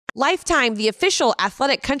Lifetime, the official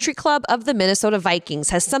athletic country club of the Minnesota Vikings,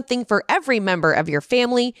 has something for every member of your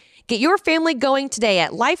family. Get your family going today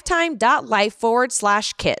at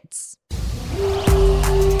lifetime.life/kids.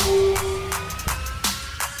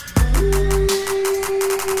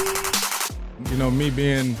 You know, me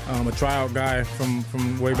being a tryout guy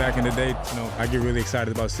from way back in the day, you know, I get really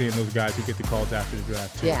excited about seeing those guys who get the calls after the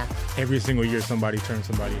draft, too. Yeah. Every single year somebody turns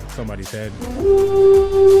somebody's head.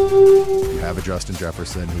 You have a Justin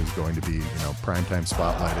Jefferson who's going to be, you know, primetime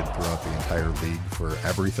spotlighted throughout the entire league for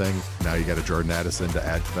everything. Now you got a Jordan Addison to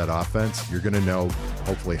add to that offense. You're going to know,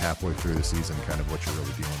 hopefully halfway through the season, kind of what you're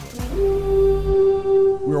really dealing with.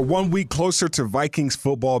 We're 1 week closer to Vikings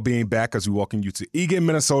football being back as we welcome you to Eagan,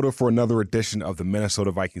 Minnesota for another edition of the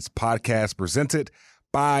Minnesota Vikings podcast presented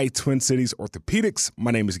by Twin Cities Orthopedics.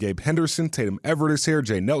 My name is Gabe Henderson. Tatum Everett is here.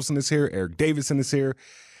 Jay Nelson is here. Eric Davidson is here.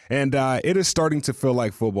 And it is starting to feel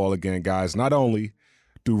like football again, guys. Not only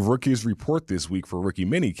do rookies report this week for rookie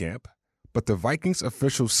minicamp, but the Vikings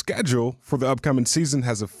official schedule for the upcoming season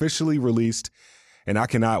has officially released, and I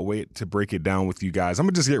cannot wait to break it down with you guys. I'm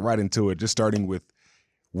going to just get right into it, just starting with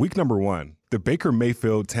week number 1. The Baker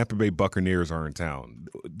Mayfield Tampa Bay Buccaneers are in town.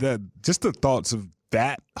 Just the thoughts of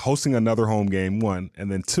that, hosting another home game, 1, and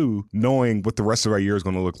then 2, knowing what the rest of our year is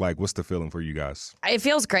going to look like. What's the feeling for you guys? It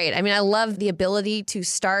feels great. I mean, I love the ability to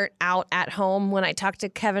start out at home. When I talked to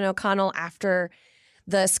Kevin O'Connell after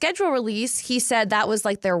the schedule release, he said that was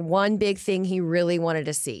like their one big thing he really wanted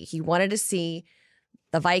to see. He wanted to see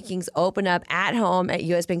the Vikings open up at home at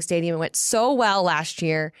US Bank Stadium. It went so well last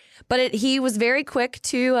year, but he was very quick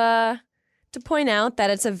to point out that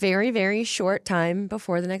it's a very, very short time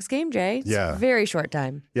before the next game, Jay. It's Yeah. a very short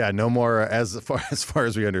time. Yeah, no more, as far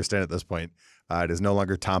as we understand at this point, it is no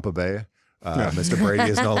longer Tampa Bay. Mr.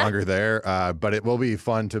 Brady is no longer there, but it will be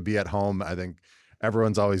fun to be at home. I think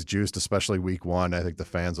everyone's always juiced, especially week 1. I think the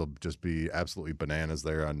fans will just be absolutely bananas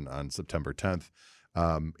there on September 10th.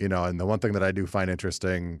 You know, and the one thing that I do find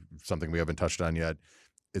interesting, something we haven't touched on yet,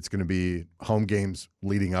 it's going to be home games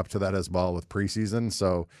leading up to that as well with preseason.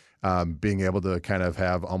 So being able to kind of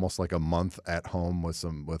have almost like a month at home with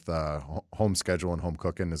home schedule and home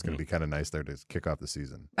cooking is going to be kind of nice there to kick off the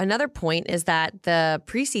season. Another point is that the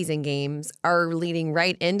preseason games are leading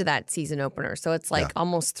right into that season opener. So it's like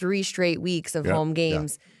almost 3 straight weeks of home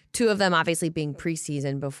games. 2 of them obviously being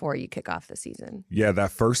preseason before you kick off the season. Yeah,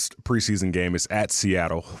 that first preseason game is at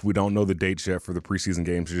Seattle. We don't know the dates yet for the preseason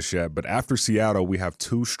games just yet, but after Seattle, we have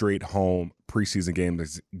 2 straight home preseason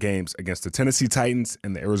games against the Tennessee Titans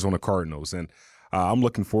and the Arizona Cardinals. And I'm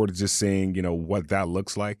looking forward to just seeing, you know, what that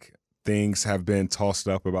looks like. Things have been tossed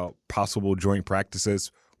up about possible joint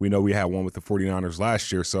practices. We know we had one with the 49ers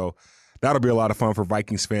last year, so that'll be a lot of fun for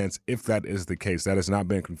Vikings fans if that is the case. That has not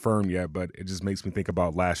been confirmed yet, but it just makes me think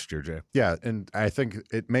about last year, Jay. Yeah, and I think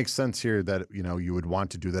it makes sense here that, you know, you would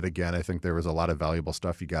want to do that again. I think there was a lot of valuable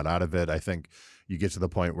stuff you got out of it. I think you get to the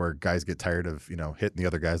point where guys get tired of, you know, hitting the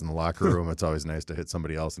other guys in the locker room. It's always nice to hit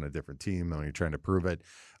somebody else in a different team when you're trying to prove it.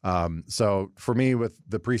 So for me, with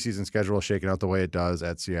the preseason schedule shaking out the way it does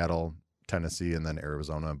at Seattle, Tennessee, and then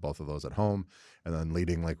Arizona, both of those at home, and then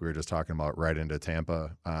leading, like we were just talking about, right into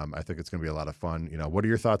Tampa. I think it's going to be a lot of fun. You know, what are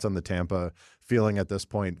your thoughts on the Tampa feeling at this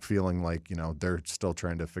point, feeling like, you know, they're still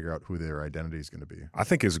trying to figure out who their identity is going to be? I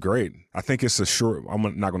think it's great. I think it's I'm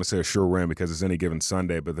not going to say a sure win because it's any given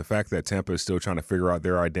Sunday, but the fact that Tampa is still trying to figure out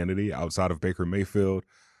their identity outside of Baker Mayfield.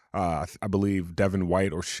 I believe Devin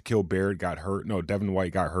White or Shaquille Barrett got hurt. No, Devin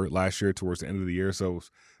White got hurt last year towards the end of the year. So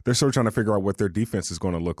they're still trying to figure out what their defense is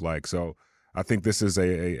going to look like. So I think this is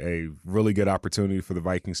a really good opportunity for the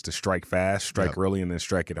Vikings to strike fast, strike early, and then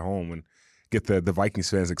strike at home and get the Vikings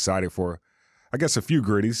fans excited for, I guess, a few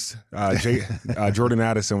gritties. Jordan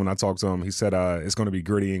Addison, when I talked to him, he said it's going to be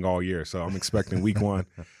grittying all year. So I'm expecting week 1,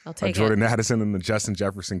 I'll take Jordan Addison and the Justin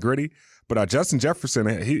Jefferson gritty. But Justin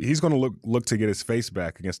Jefferson, he's going to look to get his face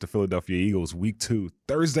back against the Philadelphia Eagles week 2,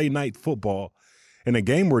 Thursday night football, in a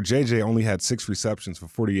game where JJ only had 6 receptions for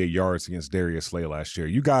 48 yards against Darius Slay last year.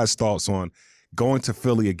 You guys' thoughts on going to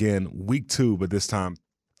Philly again week 2, but this time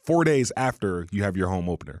 4 days after you have your home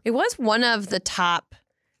opener? It was one of the top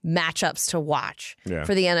matchups to watch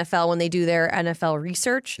for the NFL when they do their NFL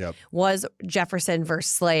research was Jefferson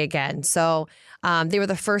versus Slay again. So they were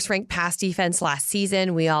the first-ranked pass defense last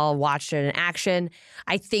season. We all watched it in action.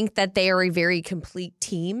 I think that they are a very complete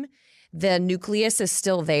team. The nucleus is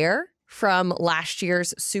still there from last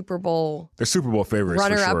year's Super Bowl. They're Super Bowl favorites,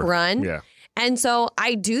 runner-up for sure. run. Yeah. And so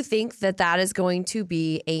I do think that is going to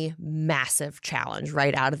be a massive challenge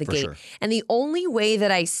right out of the gate. Sure. And the only way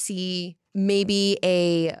that I see maybe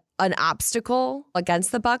an obstacle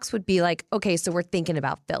against the Bucs would be like, okay, so we're thinking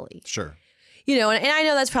about Philly. Sure. You know, and I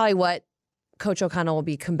know that's probably what Coach O'Connell will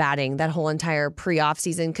be combating that whole entire pre-off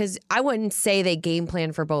season, because I wouldn't say they game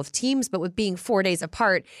plan for both teams, but with being 4 days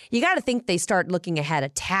apart, you got to think they start looking ahead a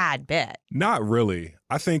tad bit. Not really.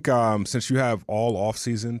 I think since you have all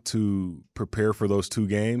offseason to prepare for those 2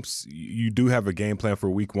 games, you do have a game plan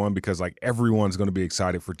for week 1 because like everyone's going to be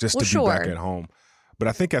excited for just to be back at home. But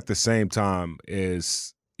I think at the same time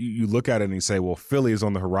is you look at it and you say, well, Philly is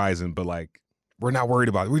on the horizon, but like we're not worried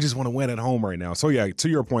about it. We just want to win at home right now. So yeah, to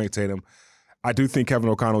your point, Tatum, I do think Kevin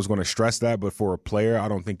O'Connell is going to stress that, but for a player, I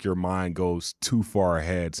don't think your mind goes too far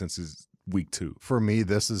ahead since it's week 2. For me,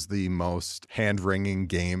 this is the most hand-wringing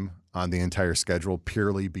game on the entire schedule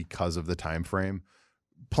purely because of the time frame.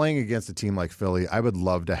 Playing against a team like Philly, I would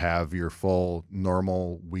love to have your full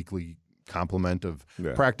normal weekly complement of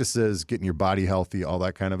practices, getting your body healthy, all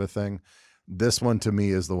that kind of a thing. This one to me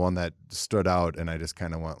is the one that stood out, and I just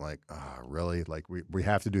kind of went like, oh, really? Like we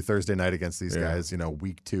have to do Thursday night against these guys, you know,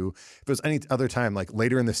 week 2. If it was any other time, like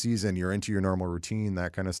later in the season, you're into your normal routine,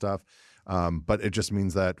 that kind of stuff. But it just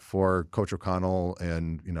means that for Coach O'Connell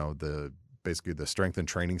and, you know, basically the strength and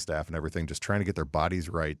training staff and everything, just trying to get their bodies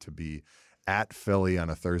right to be at Philly on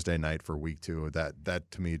a Thursday night for week 2, that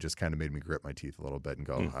to me just kind of made me grit my teeth a little bit and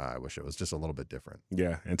go, I wish it was just a little bit different.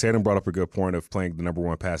 Yeah, and Tatum brought up a good point of playing the number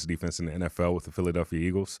 1 pass defense in the NFL with the Philadelphia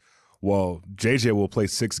Eagles. Well, JJ will play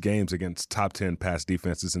 6 games against top 10 pass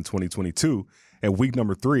defenses in 2022, and week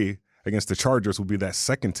number 3 against the Chargers will be that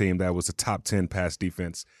second team that was a top 10 pass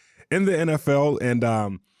defense in the NFL. And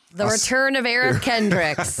the return of Eric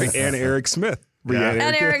Kendricks. And Eric Smith.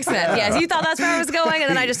 And Eric Smith. Yes, you thought that's where I was going, and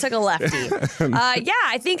then I just took a lefty.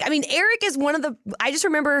 Eric is I just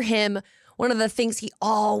remember him, one of the things he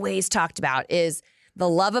always talked about is the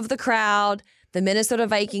love of the crowd, the Minnesota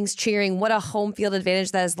Vikings cheering, what a home field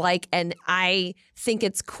advantage that is like. And I think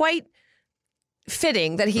it's quite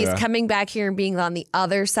fitting that he's coming back here and being on the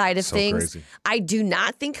other side of things. Crazy. I do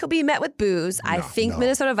not think he'll be met with boos. I think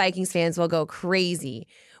Minnesota Vikings fans will go crazy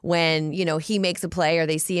when, you know, he makes a play or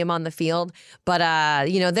they see him on the field. But,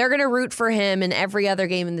 you know, they're going to root for him in every other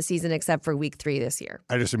game in the season except for week 3 this year.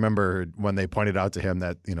 I just remember when they pointed out to him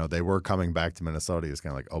that, you know, they were coming back to Minnesota, he was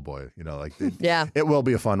kind of like, oh boy, you know, like it will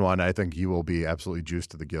be a fun one. I think you will be absolutely juiced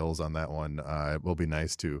to the gills on that one. It will be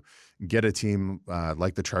nice to get a team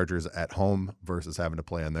like the Chargers at home versus having to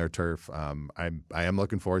play on their turf. I am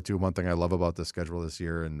looking forward to one thing I love about the schedule this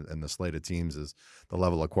year and the slate of teams is the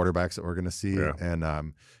level of quarterbacks that we're going to see. Yeah.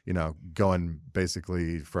 And, you know, going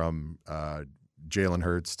basically from Jalen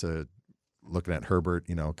Hurts to looking at Herbert,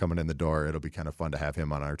 you know, coming in the door, it'll be kind of fun to have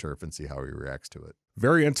him on our turf and see how he reacts to it.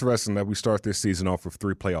 Very interesting that we start this season off with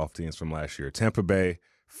 3 playoff teams from last year: Tampa Bay,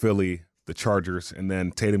 Philly, the Chargers, and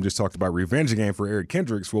then Tatum just talked about revenge game for Eric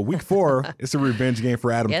Kendricks. Well, week 4, it's a revenge game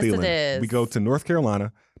for Adam Thielen. It is. We go to North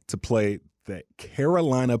Carolina to play the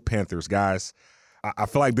Carolina Panthers. Guys, I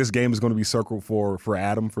feel like this game is going to be circled for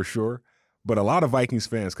Adam for sure, but a lot of Vikings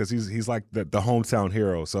fans, because he's like the hometown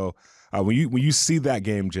hero. So when you see that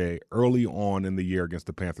game, Jay, early on in the year against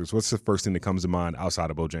the Panthers, what's the first thing that comes to mind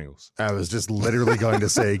outside of Bojangles? I was just literally going to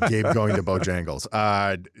say Gabe going to Bojangles.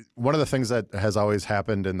 One of the things that has always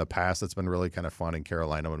happened in the past that's been really kind of fun in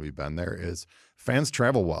Carolina when we've been there is fans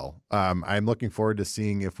travel well. I'm looking forward to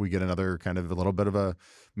seeing if we get another kind of a little bit of a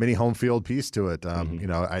mini home field piece to it. You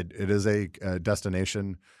know, it is a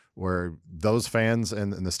destination where those fans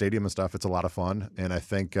and the stadium and stuff, it's a lot of fun. And I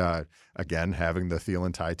think, again, having the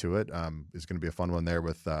Thielen tie to it is going to be a fun one there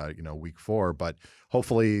with, you know, week 4. But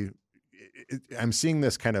hopefully I'm seeing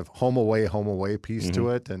this kind of home away piece to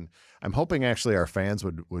it. And I'm hoping actually our fans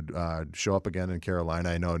would show up again in Carolina.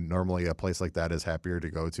 I know normally a place like that is happier to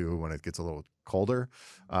go to when it gets a little colder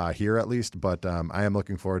here at least. But I am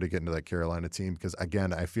looking forward to getting to that Carolina team because,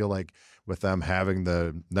 again, I feel like with them having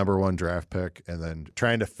the number 1 draft pick and then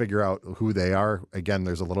trying to figure out who they are, again,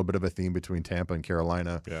 there's a little bit of a theme between Tampa and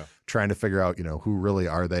Carolina, trying to figure out, you know, who really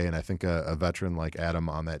are they. And I think a veteran like Adam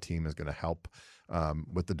on that team is going to help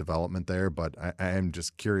with the development there. But I am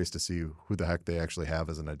just curious to see who the heck they actually have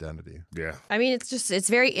as an identity. Yeah. I mean, it's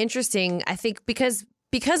very interesting, I think, because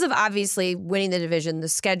of obviously winning the division, the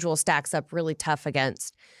schedule stacks up really tough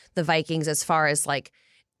against the Vikings as far as like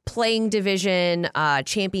playing division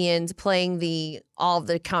champions, playing all of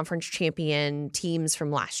the conference champion teams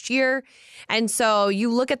from last year. And so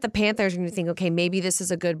you look at the Panthers and you think, okay, maybe this is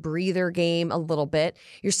a good breather game a little bit.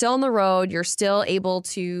 You're still on the road. You're still able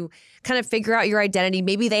to kind of figure out your identity.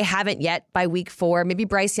 Maybe they haven't yet by week 4. Maybe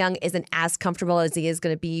Bryce Young isn't as comfortable as he is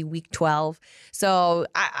going to be week 12. So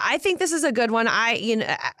I think this is a good one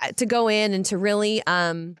to go in and to really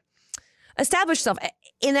establish yourself.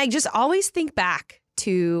 And I just always think back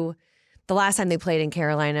to the last time they played in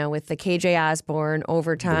Carolina with the KJ Osborne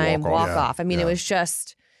overtime walk-off. I mean, it was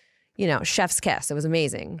just, chef's kiss. It was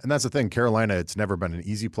amazing. And that's the thing. Carolina, it's never been an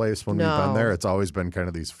easy place when we've been there. It's always been kind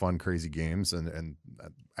of these fun, crazy games. And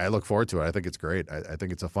I look forward to it. I think it's great. I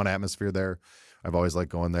think it's a fun atmosphere there. I've always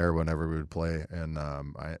liked going there whenever we would play, and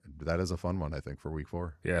that is a fun one, I think, for week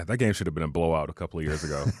 4. Yeah, that game should have been a blowout a couple of years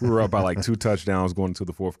ago. We were up by like 2 touchdowns going into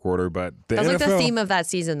the fourth quarter, but the That's NFL, like the theme of that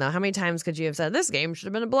season, though. How many times could you have said, this game should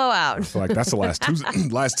have been a blowout? I feel like that's the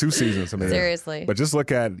last two seasons. I mean, seriously. But just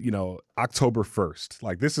look at, October 1st.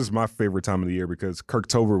 Like, this is my favorite time of the year because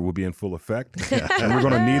Kirktober will be in full effect, and we're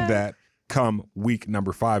going to need that come week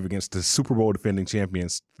number 5 against the Super Bowl defending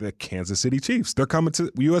champions, the Kansas City Chiefs. They're coming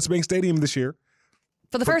to US Bank Stadium this year.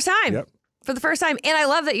 For the first time. Yep. For the first time. And I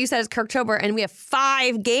love that you said it's Kirktober, and we have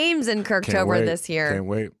 5 games in Kirktober this year. Can't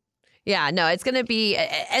wait. Yeah, no, it's going to be,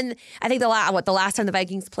 and I think the last time the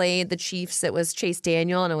Vikings played the Chiefs, it was Chase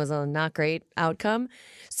Daniel, and it was a not great outcome.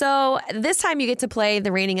 So this time you get to play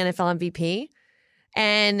the reigning NFL MVP,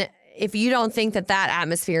 and if you don't think that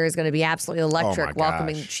atmosphere is going to be absolutely electric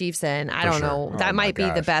welcoming the Chiefs in, I don't know. That might be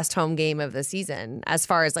the best home game of the season as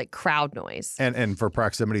far as like crowd noise. And for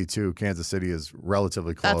proximity too, Kansas City is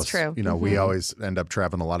relatively close. That's true. We always end up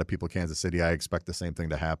traveling a lot of people to Kansas City. I expect the same thing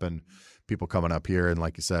to happen. People coming up here, and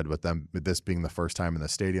like you said, with this being the first time in the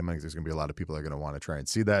stadium, I think there's going to be a lot of people that are going to want to try and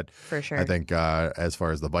see that. For sure. I think as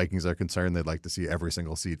far as the Vikings are concerned, they'd like to see every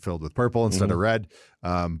single seat filled with purple instead of red.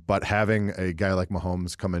 But having a guy like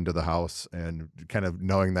Mahomes come into the house and kind of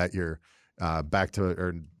knowing that you're back to,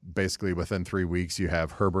 or basically within 3 weeks, you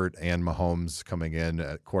have Herbert and Mahomes coming in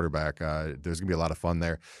at quarterback. There's going to be a lot of fun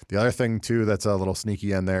there. The other thing, too, that's a little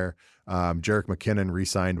sneaky in there, Jerick McKinnon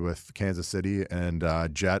re-signed with Kansas City, and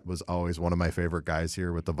Jet was always one of my favorite guys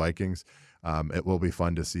here with the Vikings. It will be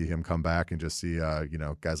fun to see him come back and just see,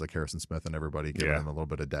 guys like Harrison Smith and everybody giving him a little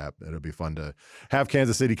bit of dap. It'll be fun to have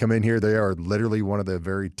Kansas City come in here. They are literally one of the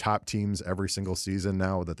very top teams every single season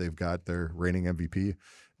now that they've got their reigning MVP.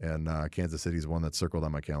 And Kansas City is one that's circled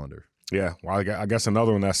on my calendar. Yeah, well, I guess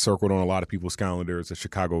another one that's circled on a lot of people's calendar is the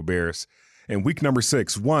Chicago Bears. And week number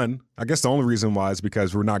 6, I guess the only reason why is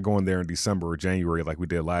because we're not going there in December or January like we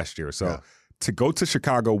did last year. So to go to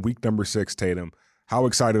Chicago week number 6, Tatum, how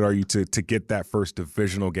excited are you to get that first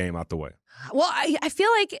divisional game out the way? Well, I feel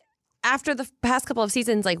like after the past couple of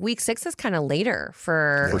seasons, like week 6 is kind of later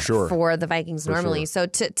for the Vikings normally. So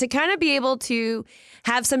to kind of be able to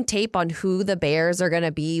have some tape on who the Bears are going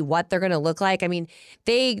to be, what they're going to look like. I mean,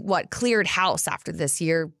 they cleared house after this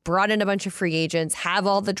year, brought in a bunch of free agents, have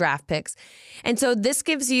all the draft picks. And so this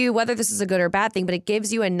gives you, whether this is a good or bad thing, but it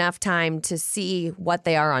gives you enough time to see what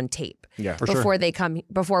they are on tape. Yeah,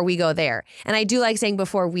 before we go there. And I do like saying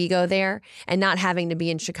before we go there and not having to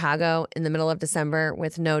be in Chicago in the middle of December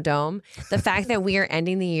with no dome. The fact that we are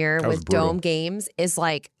ending the year with dome games is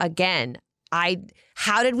like, again,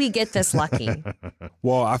 how did we get this lucky?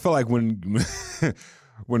 Well, I feel like when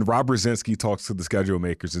Rob Brzezinski talks to the schedule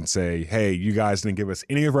makers and say, hey, you guys didn't give us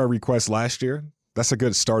any of our requests last year, that's a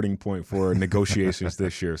good starting point for negotiations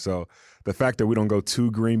this year. So the fact that we don't go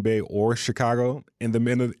to Green Bay or Chicago at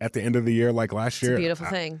the end of the year like last year, it's a beautiful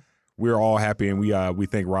thing. We're all happy, and we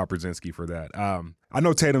thank Rob Brzezinski for that. I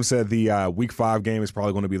know Tatum said the Week 5 game is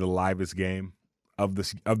probably going to be the livest game of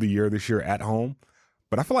the year this year at home,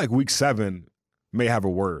 but I feel like Week 7 may have a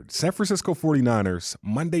word. San Francisco 49ers,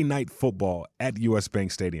 Monday Night Football at US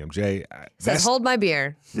Bank Stadium. Jay, says hold my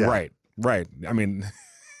beer. Yeah. Right. I mean.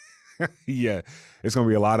 Yeah, it's gonna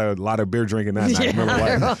be a lot of beer drinking that night.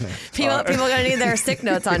 Yeah, people are gonna need their sick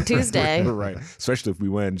notes on Tuesday, right? Especially if we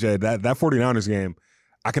win. Jay, that 49ers game,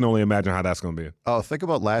 I can only imagine how that's gonna be. Oh, think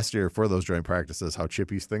about last year for those joint practices, how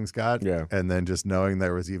chippy things got. Yeah, and then just knowing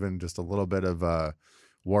there was even just a little bit of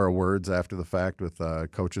war of words after the fact with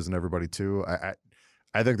coaches and everybody too.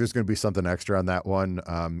 I think there's going to be something extra on that one.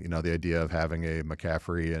 The idea of having a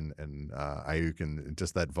McCaffrey and Ayuk and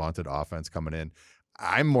just that vaunted offense coming in.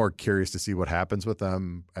 I'm more curious to see what happens with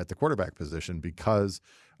them at the quarterback position because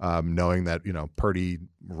knowing that, Purdy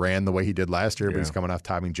ran the way he did last year, but he's coming off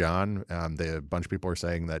Tommy John. A bunch of people are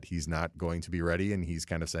saying that he's not going to be ready, and he's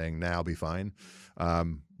kind of saying, nah, I'll be fine.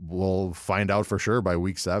 We'll find out for sure by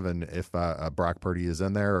week 7 if Brock Purdy is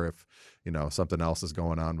in there or if, something else is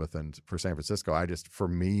going on for San Francisco. For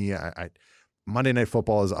me, Monday Night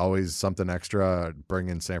Football is always something extra.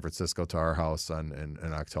 Bringing San Francisco to our house in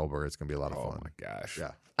October, it's going to be a lot of fun. Oh, my gosh.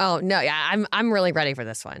 Yeah. Oh no, yeah, I'm really ready for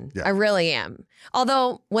this one. Yeah. I really am.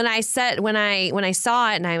 Although when I saw it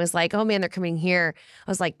and I was like, oh man, they're coming here, I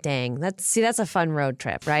was like, dang, that's a fun road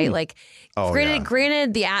trip, right? Like,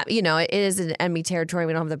 granted, the app, it is an enemy territory.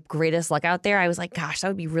 We don't have the greatest luck out there. I was like, gosh, that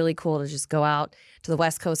would be really cool to just go out to the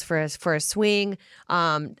West Coast for a swing,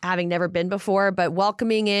 having never been before, but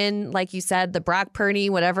welcoming in, like you said, the Brock Purdy,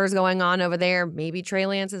 whatever's going on over there, maybe Trey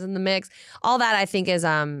Lance is in the mix. All that I think is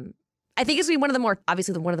I think it's going to be one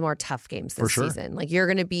of the more tough games this season. Like you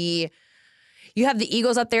have the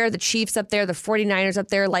Eagles up there, the Chiefs up there, the 49ers up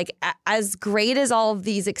there. Like as great as all of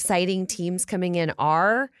these exciting teams coming in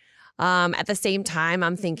are, at the same time,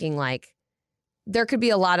 I'm thinking like there could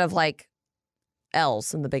be a lot of like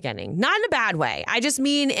L's in the beginning. Not in a bad way. I just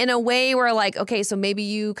mean in a way where like, okay, so maybe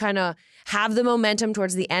you kind of have the momentum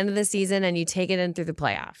towards the end of the season and you take it in through the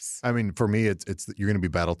playoffs. I mean, for me, it's you're going to be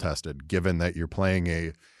battle tested given that you're playing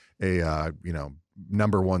a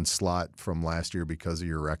number one slot from last year because of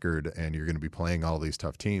your record, and you're going to be playing all these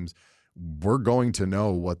tough teams. We're going to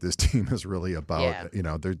know what this team is really about.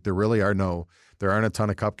 Yeah. There really aren't a ton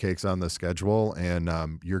of cupcakes on the schedule,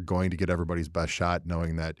 and you're going to get everybody's best shot,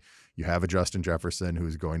 knowing that you have a Justin Jefferson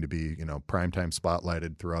who's going to be primetime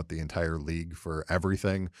spotlighted throughout the entire league for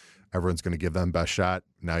everything. Everyone's going to give them best shot.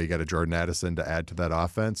 Now you got a Jordan Addison to add to that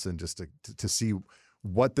offense, and just to see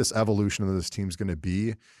what this evolution of this team is going to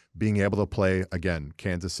be. Being able to play, again,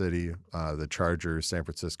 Kansas City, the Chargers, San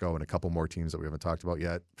Francisco, and a couple more teams that we haven't talked about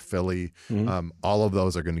yet, Philly, all of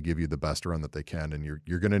those are going to give you the best run that they can. And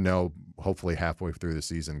you're going to know, hopefully halfway through the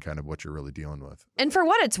season, kind of what you're really dealing with. And for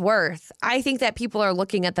what it's worth, I think that people are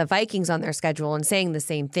looking at the Vikings on their schedule and saying the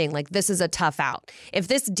same thing. Like, this is a tough out. If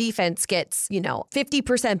this defense gets,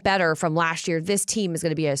 50% better from last year, this team is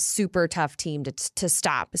going to be a super tough team to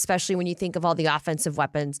stop, especially when you think of all the offensive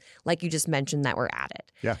weapons, like you just mentioned, that were added.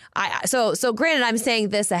 Yeah. So granted, I'm saying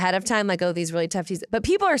this ahead of time, like, oh, these really tough teams, but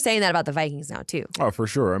people are saying that about the Vikings now too. Oh, for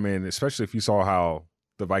sure. I mean, especially if you saw how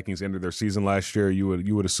the Vikings ended their season last year, you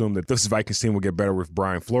would assume that this Vikings team will get better with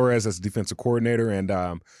Brian Flores as defensive coordinator, and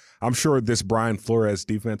I'm sure this Brian Flores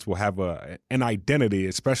defense will have an identity,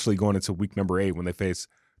 especially going into week number 8 when they face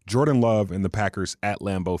Jordan Love and the Packers at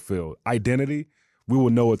Lambeau Field. Identity, we will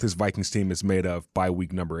know what this Vikings team is made of by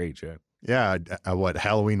week number 8, Jay. Yeah,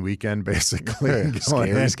 Halloween weekend, basically.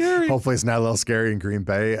 Scary. Hopefully it's not a little scary in Green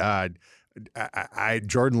Bay.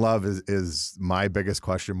 Jordan Love is my biggest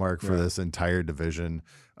question mark for this entire division,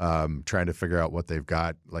 trying to figure out what they've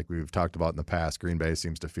got. Like we've talked about in the past, Green Bay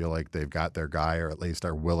seems to feel like they've got their guy, or at least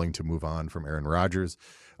are willing to move on from Aaron Rodgers.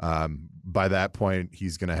 By that point,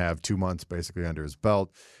 he's going to have 2 months basically under his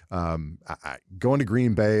belt. Going to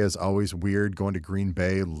Green Bay is always weird. Going to Green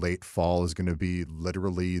Bay late fall is going to be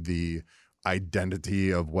literally the identity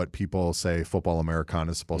of what people say football Americana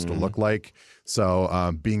is supposed to look like.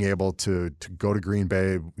 So being able to go to Green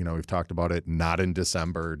Bay, we've talked about it, not in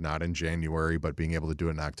December, not in January, but being able to do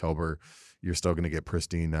it in October, you're still going to get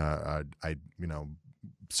pristine,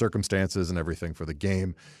 circumstances and everything for the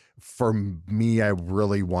game. For me, I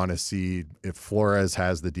really want to see if Flores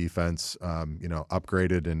has the defense,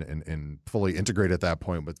 upgraded and fully integrated at that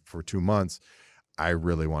point. But for 2 months, I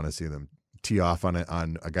really want to see them tee off on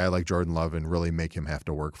a guy like Jordan Love and really make him have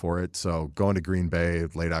to work for it. So going to Green Bay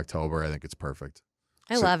late October, I think it's perfect.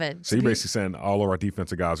 I love it. So you're basically saying all of our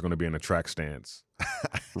defensive guys are going to be in a track stance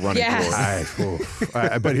running forward.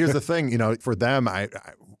 But here's the thing, for them,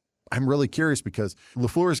 I'm really curious because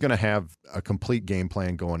LaFleur is going to have a complete game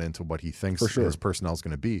plan going into what he thinks his personnel is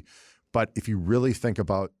going to be. But if you really think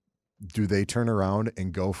about, do they turn around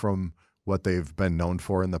and go from what they've been known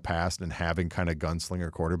for in the past and having kind of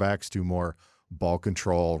gunslinger quarterbacks to more ball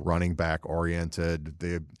control, running back oriented?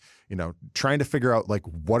 They, trying to figure out like,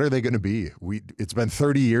 what are they going to be? It's been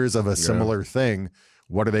 30 years of a similar thing.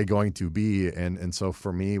 What are they going to be? And so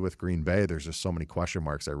for me with Green Bay, there's just so many question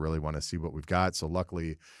marks. I really want to see what we've got. So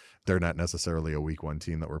luckily, they're not necessarily a week 1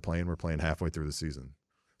 team that we're playing. We're playing halfway through the season.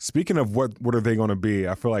 Speaking of what are they going to be,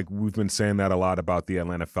 I feel like we've been saying that a lot about the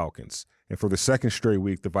Atlanta Falcons. And for the second straight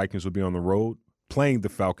week, the Vikings will be on the road playing the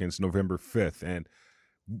Falcons November 5th. And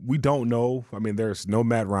we don't know. I mean, there's no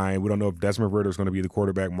Matt Ryan. We don't know if Desmond Ridder is going to be the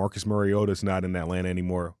quarterback. Marcus Mariota is not in Atlanta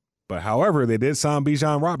anymore. But however, they did sign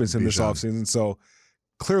Bijan Robinson this offseason. So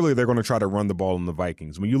clearly they're going to try to run the ball on the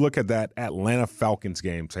Vikings. When you look at that Atlanta Falcons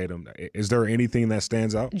game, Tatum, is there anything that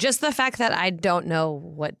stands out? Just the fact that I don't know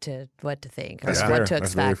what to think or That's what fair. to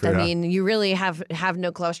expect. I mean, you really have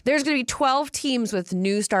no clue. There's going to be 12 teams with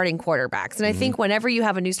new starting quarterbacks. And I think whenever you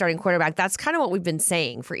have a new starting quarterback, that's kind of what we've been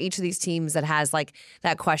saying for each of these teams that has like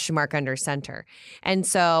that question mark under center. And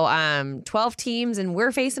so 12 teams, and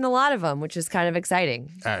we're facing a lot of them, which is kind of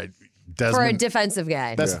exciting. for a defensive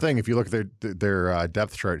guy. That's the thing. If you look at their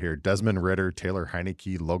depth chart here, Desmond Ridder, Taylor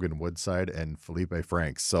Heineke, Logan Woodside, and Felipe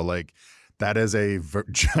Franks. So like that is a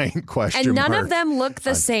giant question and none mark. of them look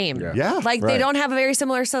the same. Yeah, like they don't have a very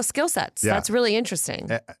similar skill sets. Yeah. That's really interesting.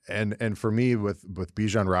 And for me, with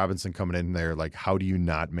Bijan Robinson coming in there, like how do you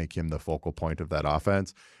not make him the focal point of that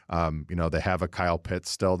offense? They have a Kyle Pitts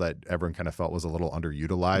still that everyone kind of felt was a little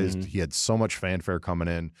underutilized. Mm-hmm. He had so much fanfare coming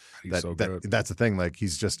in. That's the thing. Like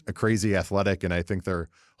he's just a crazy athletic, and I think they're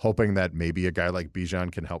hoping that maybe a guy like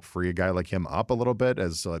Bijan can help free a guy like him up a little bit,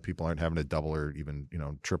 so that people aren't having to double or even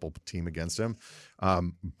triple team against him.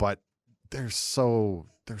 But they're so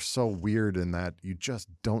weird in that you just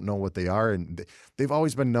don't know what they are, and they've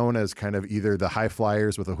always been known as kind of either the high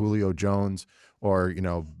flyers with a Julio Jones or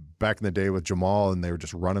back in the day with Jamal, and they were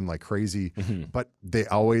just running like crazy. Mm-hmm. But they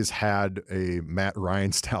always had a Matt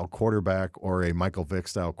Ryan style quarterback or a Michael Vick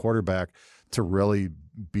style quarterback to really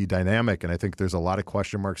be dynamic. And I think there's a lot of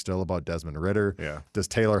question marks still about Desmond Ridder. Yeah. Does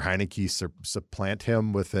Taylor Heineke supplant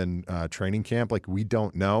him within training camp? Like, we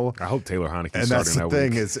don't know. I hope Taylor Heineke. And that's the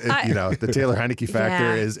thing is, the Taylor Heineke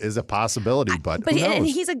factor is a possibility. But who knows? And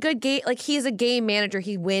he's a good game. Like, he's a game manager.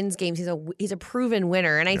 He wins games. He's a proven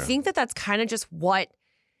winner. And I think that's kind of just what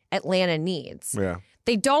Atlanta needs. Yeah.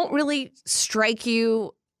 They don't really strike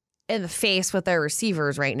you in the face with their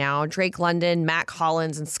receivers right now. Drake London, Matt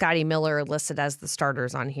Collins, and Scotty Miller are listed as the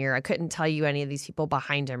starters on here. I couldn't tell you any of these people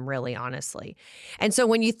behind him, really, honestly. And so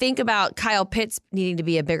when you think about Kyle Pitts needing to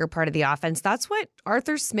be a bigger part of the offense, that's what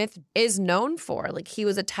Arthur Smith is known for. Like, he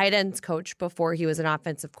was a tight ends coach before he was an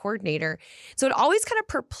offensive coordinator. So it always kind of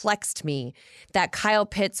perplexed me that Kyle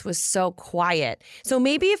Pitts was so quiet. So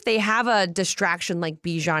maybe if they have a distraction like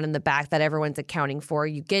Bijan in the back that everyone's accounting for,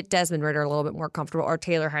 you get Desmond Ridder a little bit more comfortable, or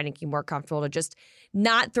Taylor Heineke more comfortable to just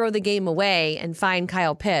not throw the game away and find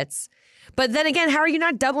Kyle Pitts. But then again, how are you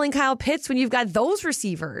not doubling Kyle Pitts when you've got those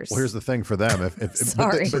receivers? Well, here's the thing for them.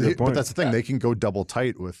 Sorry. But that's the thing. They can go double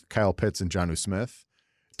tight with Kyle Pitts and Jonnu Smith.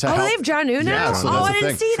 They have Jonnu now? Yeah, so I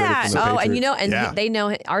didn't see that. They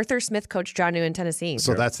know Arthur Smith coached Jonnu in Tennessee.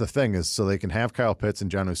 So that's the thing is, so they can have Kyle Pitts and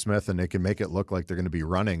Jonnu Smith, and they can make it look like they're going to be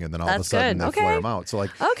running, and then all of a sudden they flare them out. So like,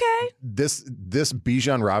 this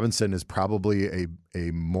Bijan Robinson is probably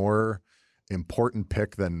a more important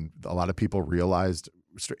pick than a lot of people realized.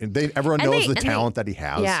 Everyone knows the talent that he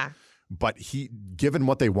has. Yeah. But given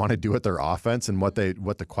what they want to do with their offense and what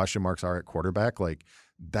the question marks are at quarterback, like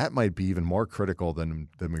that might be even more critical than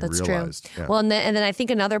we realized. True. Yeah. Well, and then I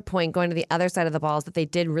think another point going to the other side of the ball is that they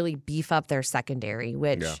did really beef up their secondary,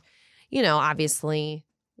 which, obviously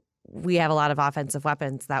we have a lot of offensive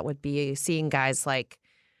weapons. That would be seeing guys like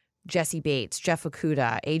Jesse Bates, Jeff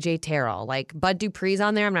Okudah, AJ Terrell, like Bud Dupree's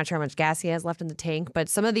on there. I'm not sure how much gas he has left in the tank, but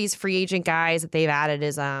some of these free agent guys that they've added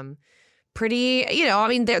is pretty,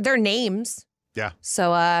 they're names. Yeah.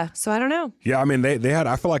 So I don't know. Yeah, I mean,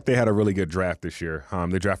 I feel like they had a really good draft this year.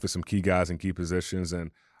 They drafted some key guys in key positions,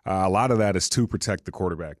 and a lot of that is to protect the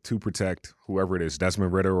quarterback, to protect whoever it is,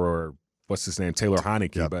 Desmond Ridder or what's his name, Taylor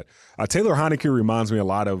Heineke. Yep. But Taylor Heineke reminds me a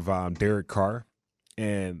lot of Derek Carr,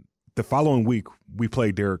 and the following week, we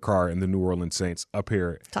played Derek Carr and the New Orleans Saints up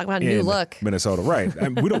here. Talk about new look, Minnesota, right?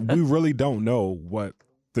 And we really don't know what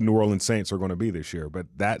the New Orleans Saints are going to be this year, but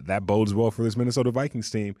that bodes well for this Minnesota Vikings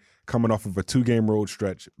team coming off of a 2-game road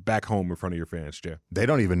stretch back home in front of your fans, Jeff. They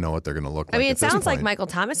don't even know what they're going to look like. I mean, it sounds like Michael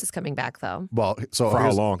Thomas is coming back, though. Well, so for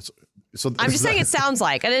how long? So I'm just saying it sounds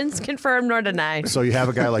like. I didn't confirm nor deny. So you have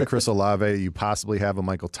a guy like Chris Olave. You possibly have a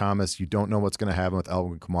Michael Thomas. You don't know what's going to happen with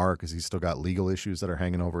Alvin Kamara because he's still got legal issues that are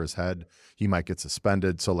hanging over his head. He might get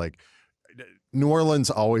suspended. So, like, New Orleans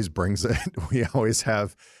always brings it. We always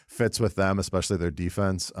have fits with them, especially their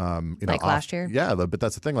defense. Like last year? Yeah, but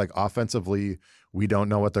that's the thing. Like, offensively, we don't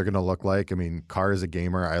know what they're going to look like. I mean, Carr is a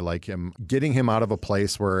gamer. I like him. Getting him out of a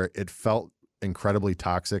place where it felt incredibly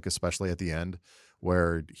toxic, especially at the end,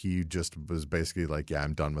 where he just was basically like, yeah,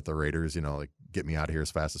 I'm done with the Raiders, like get me out of here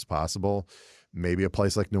as fast as possible. Maybe a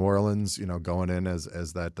place like New Orleans, going in as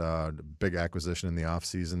that big acquisition in the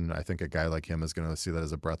offseason. I think a guy like him is going to see that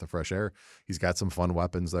as a breath of fresh air. He's got some fun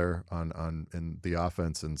weapons there in the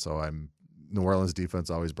offense. And so New Orleans defense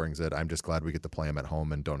always brings it. I'm just glad we get to play him at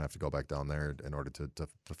home and don't have to go back down there in order to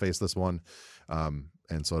face this one.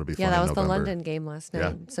 And so it'll be fun. Yeah, that was November. The London game last night.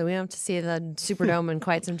 Yeah. So we don't have to see the Superdome in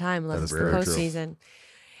quite some time unless it's the postseason. True.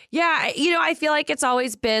 Yeah, I feel like it's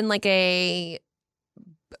always been like a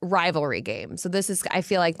rivalry game. So this is, I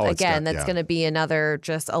feel like, that's going to be another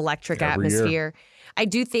just electric atmosphere. Year. I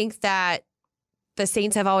do think that the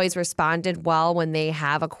Saints have always responded well when they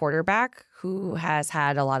have a quarterback who has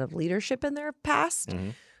had a lot of leadership in their past,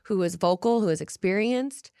 who is vocal, who is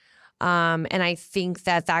experienced. And I think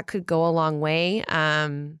that could go a long way.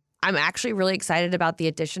 I'm actually really excited about the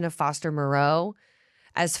addition of Foster Moreau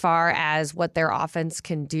as far as what their offense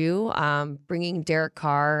can do. Bringing Derek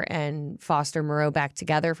Carr and Foster Moreau back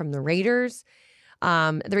together from the Raiders.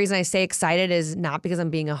 The reason I say excited is not because I'm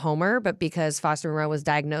being a homer, but because Foster Moreau was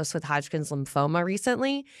diagnosed with Hodgkin's lymphoma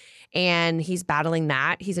recently, and he's battling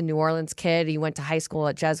that. He's a New Orleans kid. He went to high school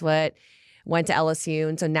at Jesuit, went to LSU,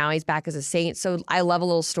 and so now he's back as a Saint. So I love a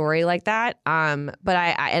little story like that. But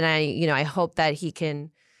I hope that he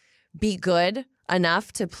can be good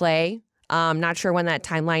enough to play. Not sure when that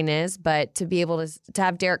timeline is, but to be able to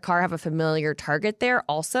have Derek Carr have a familiar target there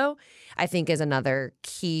also, I think is another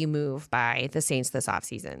key move by the Saints this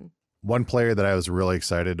offseason. One player that I was really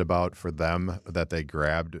excited about for them that they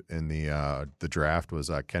grabbed in the draft was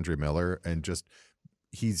Kendry Miller, and just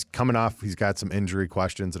he's coming off. He's got some injury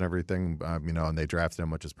questions and everything, and they drafted him,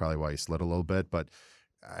 which is probably why he slid a little bit. But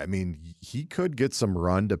I mean, he could get some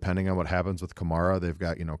run depending on what happens with Kamara. They've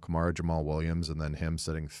got, Kamara, Jamal Williams, and then him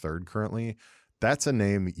sitting third currently. That's a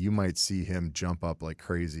name you might see him jump up like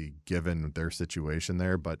crazy given their situation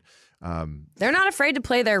there. But they're not afraid to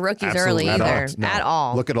play their rookies early either, at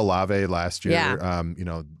all. Look at Olave last year. Yeah.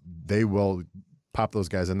 They will pop those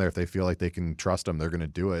guys in there if they feel like they can trust them. They're going to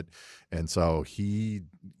do it. And so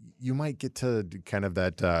you might get to kind of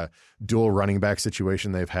that dual running back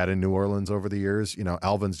situation they've had in New Orleans over the years.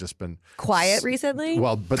 Alvin's just been quiet recently.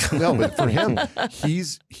 Well, but for him,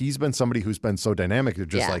 he's been somebody who's been so dynamic. They're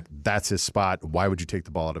just like, that's his spot. Why would you take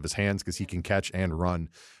the ball out of his hands? Because he can catch and run.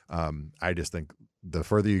 I just think the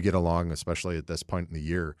further you get along, especially at this point in the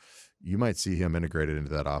year, you might see him integrated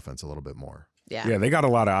into that offense a little bit more. Yeah, they got a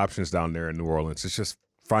lot of options down there in New Orleans. It's just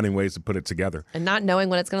finding ways to put it together. And not knowing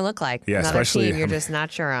what it's going to look like. Yeah, another especially team you're just not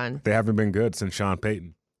sure on. They haven't been good since Sean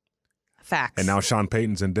Payton. Facts. And now Sean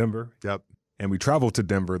Payton's in Denver. Yep. And we traveled to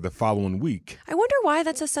Denver the following week. I wonder why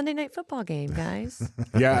that's a Sunday night football game, guys.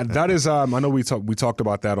 Yeah, that is, I know we talked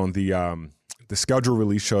about that on the schedule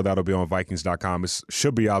release show. That'll be on Vikings.com. It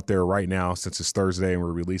should be out there right now since it's Thursday and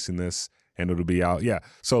we're releasing this. And it'll be out. Yeah.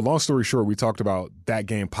 So long story short, we talked about that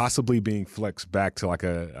game possibly being flexed back to like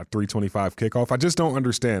a 3:25 kickoff. I just don't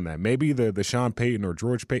understand that. Maybe the Sean Payton or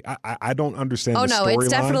George Payton. I don't understand. Oh, the no, it's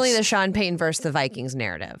definitely lines. the Sean Payton versus the Vikings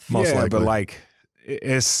narrative. Most likely. But like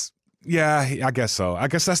it's. Yeah, I guess so. I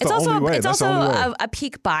guess that's the also, only way. It's that's also the only way. a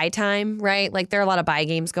peak buy time, right? Like there are a lot of buy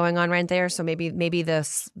games going on right there. So maybe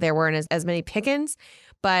there weren't as many pickings.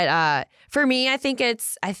 But for me, I think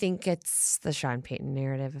it's the Sean Payton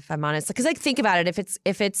narrative, if I'm honest. Because think about it,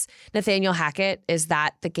 if it's Nathaniel Hackett, is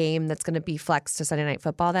that the game that's going to be flexed to Sunday Night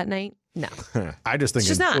Football that night? No, I just think it's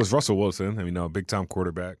just not. It was Russell Wilson. I mean, a big time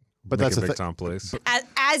quarterback. But that's a big time plays.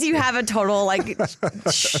 As you have a total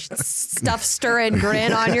stuff stirring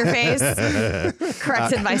grin on your face.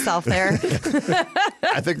 Corrected myself there.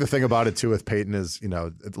 I think the thing about it too with Peyton is,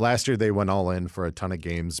 last year they went all in for a ton of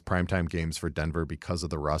games, primetime games for Denver because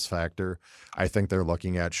of the Russ factor. I think they're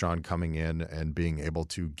looking at Sean coming in and being able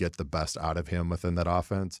to get the best out of him within that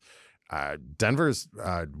offense. Denver's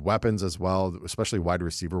weapons as well, especially wide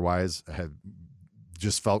receiver wise, have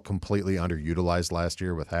just felt completely underutilized last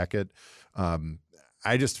year with Hackett.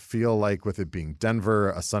 I just feel like with it being Denver,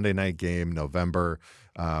 a Sunday night game, November,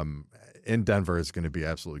 in Denver is going to be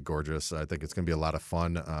absolutely gorgeous. I think it's going to be a lot of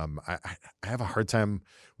fun. I have a hard time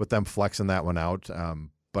with them flexing that one out.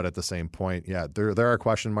 But at the same point, yeah, there are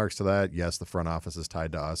question marks to that. Yes, the front office is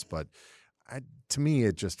tied to us, but to me,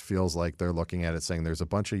 it just feels like they're looking at it saying there's a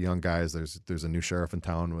bunch of young guys. There's a new sheriff in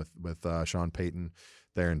town with Sean Payton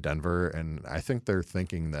there in Denver, and I think they're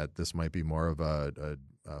thinking that this might be more of a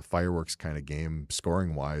fireworks kind of game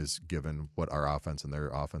scoring wise, given what our offense and their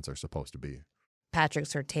offense are supposed to be. Patrick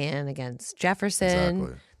Surtain against Jefferson,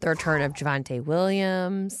 Exactly. The return of Javonte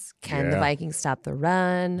Williams. Can the Vikings stop the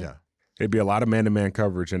run? Yeah, It'd be a lot of man-to-man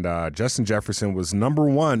coverage, and Justin Jefferson was number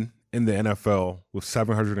one in the NFL with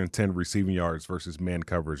 710 receiving yards versus man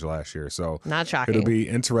coverage last year. So not shocking. It'll be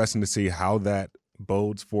interesting to see how that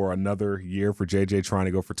bodes for another year for JJ trying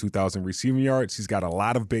to go for 2,000 receiving yards. He's got a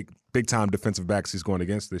lot of big time defensive backs he's going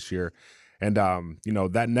against this year. And,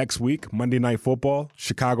 that next week, Monday Night Football,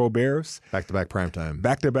 Chicago Bears. back-to-back primetime.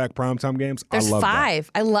 Back-to-back primetime games. There's I love 5.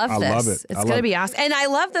 That. I love this. I love it. It's going to be awesome. And I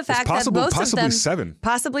love the fact that most of them.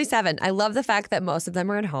 Possibly 7. I love the fact that most of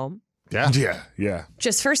them are at home. Yeah.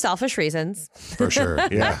 Just for selfish reasons. For sure.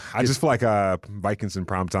 Yeah. I just feel like Vikings in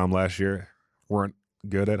primetime last year weren't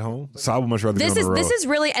good at home. So I would much rather be on the road. This is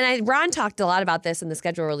really, and Ron talked a lot about this in the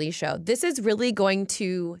schedule release show. This is really going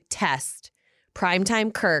to test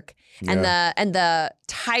primetime Kirk, and the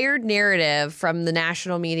tired narrative from the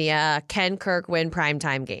national media, can Kirk win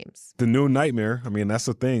primetime games? The noon nightmare. I mean, that's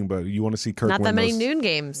the thing, but you want to see Kirk Not win that many those. noon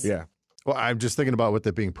games. Yeah. Well, I'm just thinking about with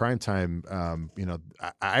it being primetime.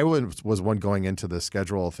 I was one going into the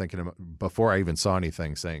schedule thinking before I even saw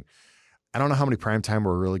anything saying, I don't know how many primetime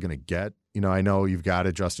we're really going to get. I know you've got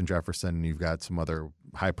a Justin Jefferson and you've got some other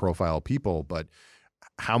high profile people, but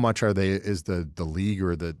how much is the league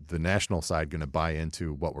or the national side going to buy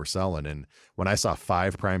into what we're selling? And when I saw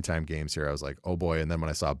 5 primetime games here, I was like, oh boy. And then when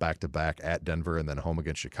I saw back-to-back at Denver and then home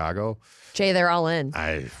against Chicago. Jay, they're all in.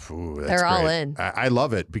 They're all in. I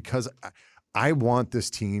love it because I want this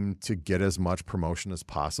team to get as much promotion as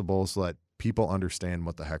possible so that people understand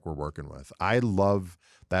what the heck we're working with. I love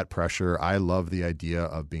that pressure. I love the idea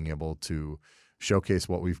of being able to showcase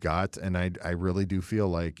what we've got. And I really do feel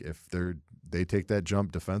like if they take that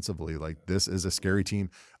jump defensively, like this is a scary team,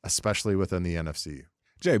 especially within the NFC.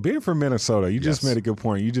 Jay, being from Minnesota, you just made a good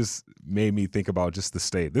point. You just made me think about just the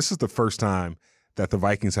state. This is the first time that the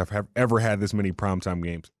Vikings have ever had this many primetime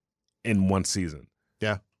games in one season.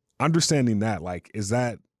 Yeah. Understanding that, like, is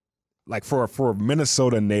that, like, for a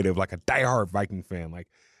Minnesota native, like a diehard Viking fan, like,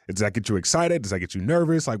 does that get you excited? Does that get you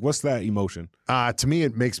nervous? Like, what's that emotion? To me,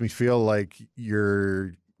 it makes me feel like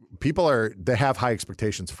they have high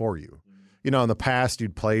expectations for you. In the past,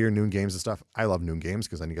 you'd play your noon games and stuff. I love noon games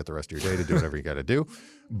because then you get the rest of your day to do whatever you got to do.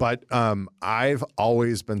 But I've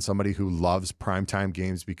always been somebody who loves primetime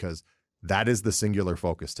games because that is the singular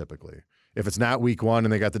focus typically. If it's not week 1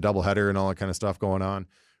 and they got the doubleheader and all that kind of stuff going on,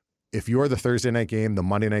 if you're the Thursday night game, the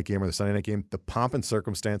Monday night game, or the Sunday night game, the pomp and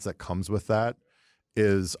circumstance that comes with that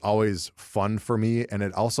is always fun for me. And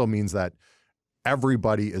it also means that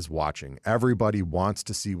everybody is watching. Everybody wants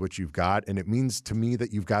to see what you've got. And it means to me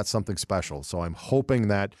that you've got something special. So I'm hoping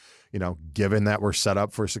that, given that we're set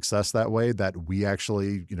up for success that way, that we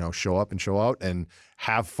actually, show up and show out and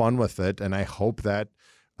have fun with it. And I hope that,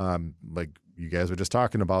 like you guys were just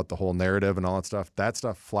talking about, the whole narrative and all that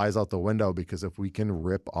stuff flies out the window, because if we can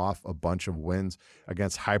rip off a bunch of wins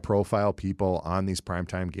against high profile people on these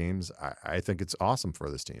primetime games, I think it's awesome for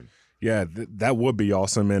this team. Yeah, that would be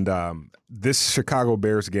awesome. And this Chicago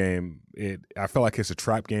Bears game, I feel like it's a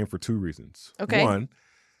trap game for 2 reasons. Okay. One,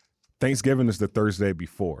 Thanksgiving is the Thursday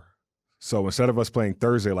before. So instead of us playing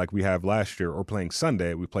Thursday like we have last year or playing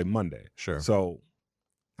Sunday, we play Monday. Sure. So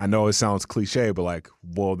I know it sounds cliche, but like,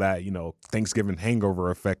 will that, Thanksgiving hangover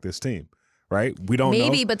affect this team? Right? We don't know.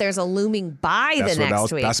 Maybe, but there's a looming bye the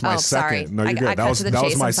next week. That's my second. Sorry. No, you're good. That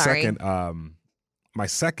was my second. My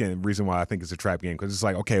second reason why I think it's a trap game, because it's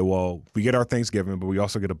like, okay, well, we get our Thanksgiving, but we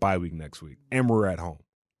also get a bye week next week, and we're at home.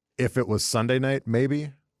 If it was Sunday night,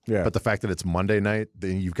 maybe. Yeah. But the fact that it's Monday night,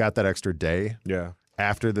 then you've got that extra day. Yeah.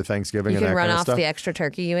 After the Thanksgiving, You and can that run kind of off stuff. the extra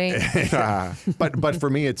turkey you ate. But for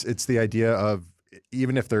me, it's the idea of,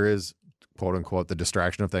 even if there is, quote unquote, the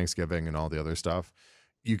distraction of Thanksgiving and all the other stuff,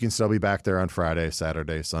 you can still be back there on Friday,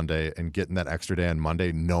 Saturday, Sunday, and getting that extra day on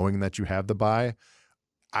Monday, knowing that you have the bye.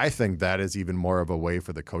 I think that is even more of a way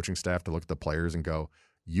for the coaching staff to look at the players and go,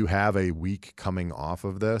 you have a week coming off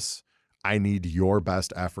of this. I need your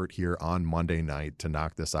best effort here on Monday night to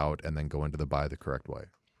knock this out and then go into the bye the correct way.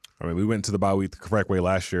 I mean, we went to the bye week the correct way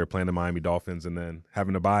last year, playing the Miami Dolphins and then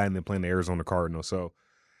having a bye and then playing the Arizona Cardinals. So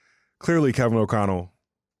clearly Kevin O'Connell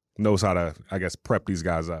knows how to, I guess, prep these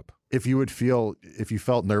guys up. If you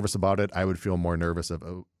felt nervous about it, I would feel more nervous if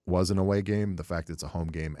it was an away game. The fact it's a home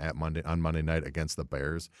game on Monday night against the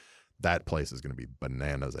Bears, that place is going to be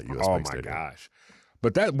bananas at US Bank Stadium. Oh my gosh.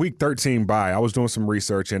 But that week 13 bye, I was doing some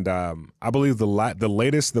research, and I believe the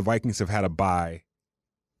latest the Vikings have had a bye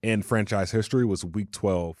in franchise history was week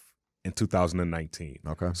 12 in 2019.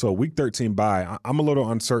 Okay. So week 13 bye, I'm a little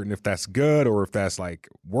uncertain if that's good or if that's like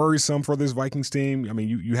worrisome for this Vikings team. I mean,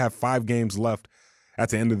 you have 5 games left at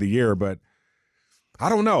the end of the year, but I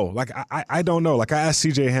don't know. Like, I don't know. Like, I asked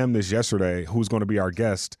CJ Ham this yesterday, who's going to be our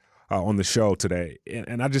guest on the show today.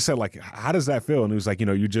 And I just said, like, how does that feel? And he was like, you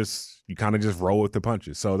kind of just roll with the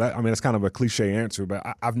punches. So that, I mean, that's kind of a cliche answer, but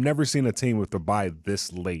I've never seen a team with the bye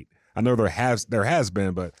this late. I know there has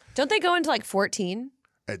been, but Don't they go into like 14?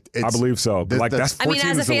 I believe so. But like, that's 14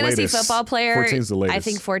 as a fantasy football player, 14 is the latest. I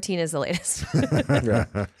think 14 is the latest. Yeah.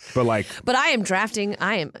 But I am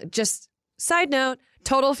just, side note,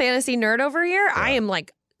 total fantasy nerd over here. Yeah. I am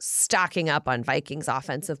like stocking up on Vikings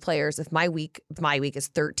offensive players. If my week is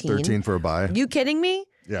 13. 13 for a bye. You kidding me?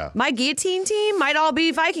 Yeah. My guillotine team might all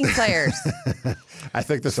be Vikings players. I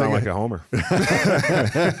think this sound like a homer.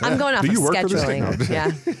 I'm going off of scheduling.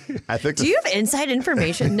 Yeah. I think. Do you have inside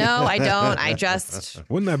information? No, I don't. I just.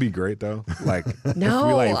 Wouldn't that be great though? Like,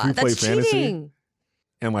 no, if we that's play fantasy, cheating.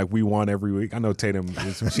 and like we won every week. I know Tatum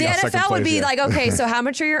is the NFL would be like, okay, so how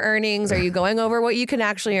much are your earnings? Are you going over what you can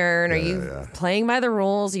actually earn? Are you playing by the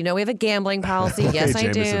rules? You know, we have a gambling policy. Yes, I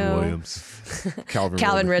do. Jamison Williams,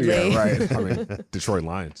 Calvin Ridley. Yeah, right. I mean, Detroit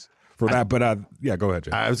Lions for that. But yeah, go ahead,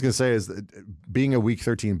 Jay. I was going to say is that being a week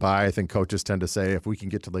 13 bye, I think coaches tend to say if we can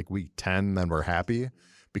get to like week 10, then we're happy,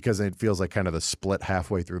 because it feels like kind of the split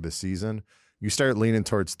halfway through the season. You start leaning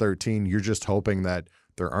towards 13, you're just hoping that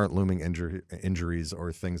there aren't looming injuries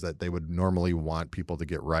or things that they would normally want people to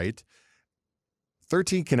get right.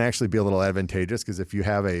 13 can actually be a little advantageous, because if you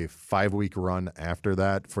have a 5-week run after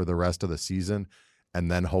that for the rest of the season,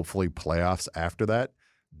 and then hopefully playoffs after that,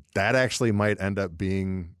 that actually might end up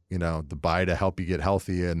being, the bye to help you get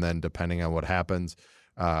healthy. And then depending on what happens,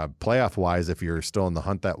 playoff wise, if you're still in the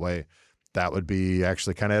hunt that way, that would be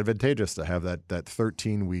actually kind of advantageous to have that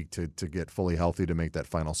 13 week to get fully healthy to make that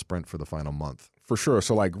final sprint for the final month. For sure.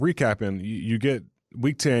 So like recapping, you get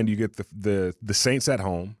week 10, you get the Saints at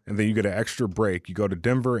home, and then you get an extra break. You go to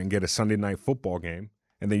Denver and get a Sunday night football game,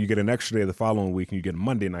 and then you get an extra day the following week, and you get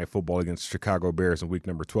Monday night football against Chicago Bears in week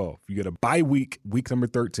number 12. You get a bye week number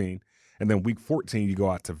 13, and then week 14 you go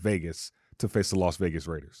out to Vegas to face the Las Vegas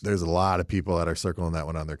Raiders. There's a lot of people that are circling that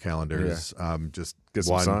one on their calendars. Yeah. Just get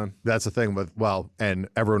some sun. That's the thing and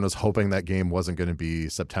everyone was hoping that game wasn't going to be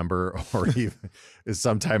September or even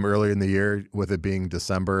sometime earlier in the year, with it being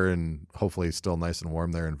December and hopefully still nice and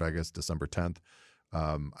warm there in Vegas, December 10th.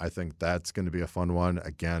 I think that's going to be a fun one.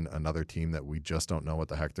 Again, another team that we just don't know what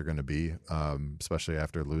the heck they're going to be, especially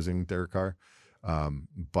after losing Derek Carr.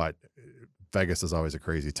 But Vegas is always a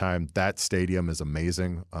crazy time. That stadium is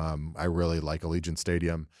amazing. I really like Allegiant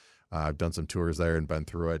Stadium. I've done some tours there and been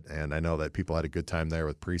through it, and I know that people had a good time there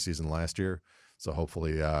with preseason last year. So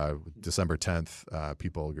hopefully December 10th,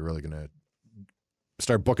 people are really going to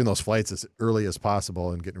start booking those flights as early as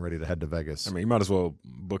possible and getting ready to head to Vegas. I mean, you might as well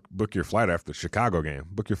book your flight after the Chicago game.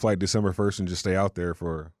 Book your flight December 1st and just stay out there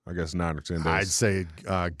for, I guess, 9 or 10 days. I'd say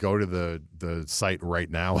go to the site right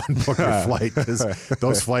now and book your flight, because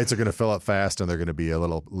those flights are going to fill up fast, and they're going to be a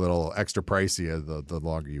little extra pricey the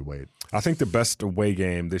longer you wait. I think the best away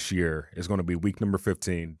game this year is going to be week number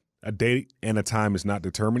 15. A date and a time is not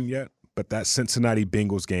determined yet, but that Cincinnati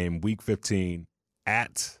Bengals game, week 15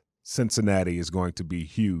 at Cincinnati, is going to be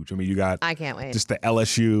huge. I mean, I can't wait. Just the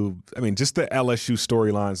LSU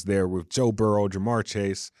storylines there with Joe Burrow, Jamar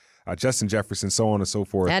Chase, Justin Jefferson, so on and so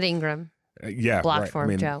forth. Ed Ingram. Yeah. Blocked right. for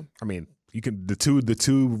him, Joe. I mean, you can the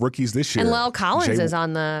two rookies this year. And La'el Collins is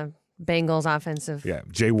on the Bengals offensive. Yeah.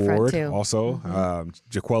 Jay Ward also,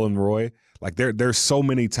 Jaquelin Roy. Like there's so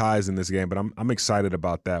many ties in this game, but I'm excited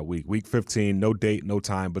about that week. Week 15, no date, no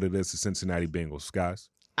time, but it is the Cincinnati Bengals, guys.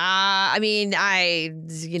 I mean, I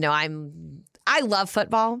love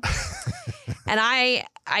football, and I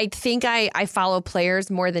think I follow players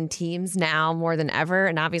more than teams now, more than ever.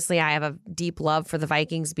 And obviously, I have a deep love for the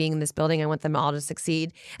Vikings being in this building. I want them all to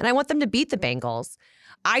succeed, and I want them to beat the Bengals.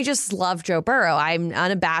 I just love Joe Burrow. I'm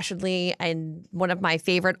unabashedly and one of my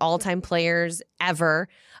favorite all-time players ever,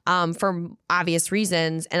 for obvious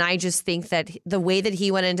reasons. And I just think that the way that he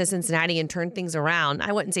went into Cincinnati and turned things around,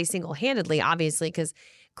 I wouldn't say single-handedly, obviously, because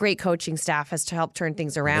great coaching staff has to help turn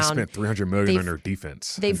things around. They spent $300 million on their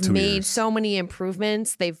defense. They've made so many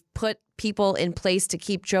improvements. They've put people in place to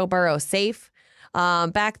keep Joe Burrow safe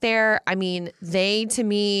back there. I mean, to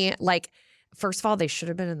me, like, first of all, they should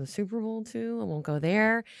have been in the Super Bowl too. I won't go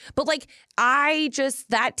there. But like,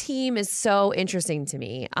 that team is so interesting to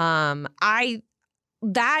me. That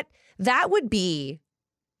would be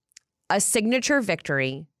a signature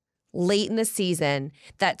victory late in the season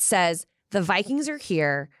that says, the Vikings are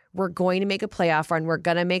here. We're going to make a playoff run. We're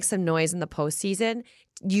going to make some noise in the postseason.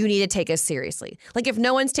 You need to take us seriously. Like, if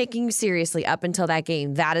no one's taking you seriously up until that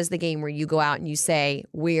game, that is the game where you go out and you say,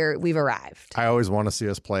 we've arrived. I always want to see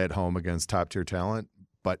us play at home against top-tier talent,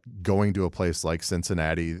 but going to a place like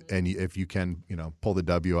Cincinnati, and if you can, pull the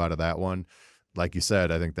W out of that one, like you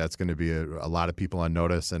said, I think that's going to be a lot of people on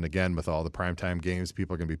notice. And again, with all the primetime games,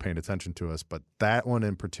 people are going to be paying attention to us. But that one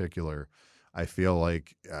in particular, I feel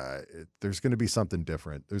like there's going to be something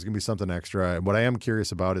different. There's going to be something extra. And what I am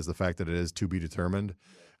curious about is the fact that it is to be determined.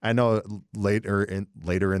 I know later in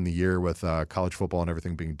the year with college football and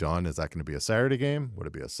everything being done, is that going to be a Saturday game? Would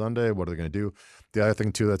it be a Sunday? What are they going to do? The other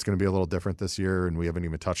thing, too, that's going to be a little different this year, and we haven't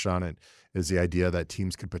even touched on it, is the idea that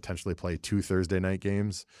teams could potentially play 2 Thursday night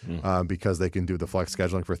games because they can do the flex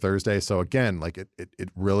scheduling for Thursday. So, again, like it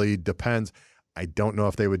really depends. I don't know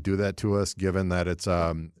if they would do that to us, given that it's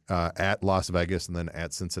at Las Vegas and then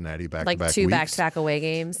at Cincinnati back-to-back like 2 weeks. back-to-back away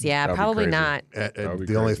games. Yeah, That'd be probably crazy. not.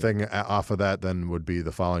 The only thing off of that then would be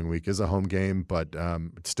the following week is a home game, but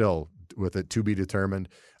still with it to be determined.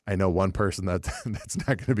 I know one person that's not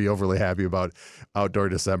going to be overly happy about outdoor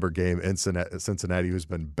December game in Cincinnati who's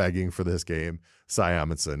been begging for this game, Cy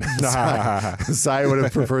Amundsen. Cy would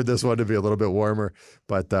have preferred this one to be a little bit warmer,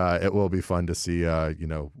 but it will be fun to see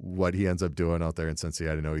what he ends up doing out there in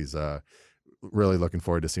Cincinnati. I know he's really looking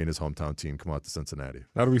forward to seeing his hometown team come out to Cincinnati.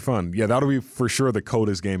 That'll be fun. Yeah, that'll be for sure the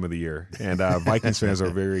coldest game of the year. And Vikings fans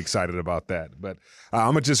are very excited about that. But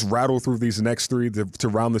I'm going to just rattle through these next three to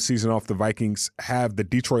round the season off. The Vikings have the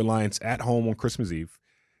Detroit Lions at home on Christmas Eve,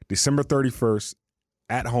 December 31st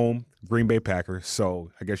at home, Green Bay Packers.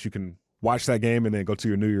 So I guess you can watch that game and then go to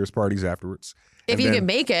your New Year's parties afterwards. If you can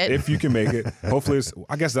make it. If you can make it. Hopefully,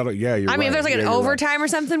 I guess that'll, you're right. I mean, if there's like an overtime or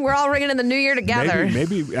something, we're all ringing in the new year together.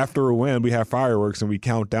 Maybe after a win, we have fireworks and we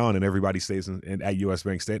count down and everybody stays at US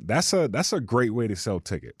Bank Stadium. That's a great way to sell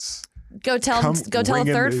tickets. Go tell a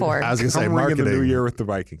third Ford. I was going to say, marketing. The new year with the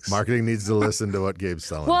Vikings. Marketing needs to listen to what Gabe's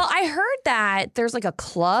selling. Well, I heard that there's like a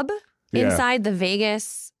club inside the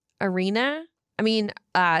Vegas arena.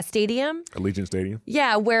 Stadium. Allegiant Stadium.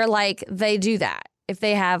 Yeah, where like they do that. If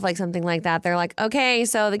they have like something like that, they're like, okay,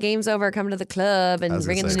 so the game's over, come to the club and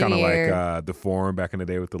ring in the new year. It's kind of like the Forum back in the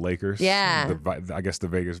day with the Lakers. Yeah. I guess the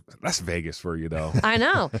Vegas, that's Vegas for you though. I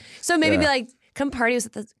know. So maybe be like, come party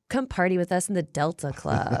with us in the Delta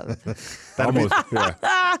Club.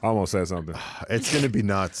 Almost said something. It's going to be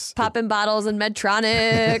nuts. Popping bottles and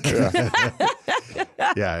Medtronic.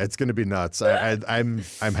 Yeah, it's going to be nuts. I'm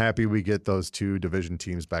happy we get those two division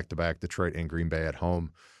teams back to back, Detroit and Green Bay at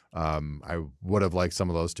home. I would have liked some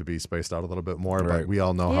of those to be spaced out a little bit more, but we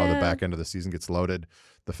all know how the back end of the season gets loaded.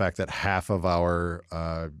 The fact that half of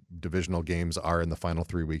our divisional games are in the final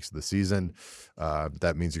 3 weeks of the season,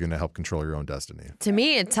 that means you're going to help control your own destiny. To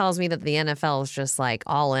me, it tells me that the NFL is just like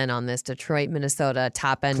all in on this Detroit, Minnesota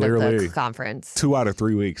top end of the conference. 2 out of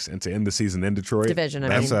 3 weeks, and to end the season in Detroit. Division,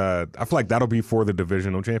 I feel like that'll be for the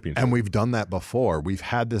divisional championship. And we've done that before. We've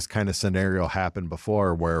had this kind of scenario happen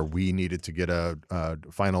before where we needed to get a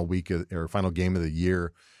final week or final game of the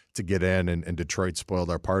year to get in, and Detroit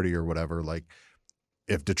spoiled our party or whatever. Like,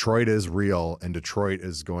 if Detroit is real and Detroit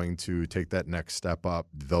is going to take that next step up,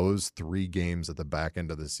 those 3 games at the back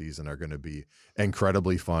end of the season are going to be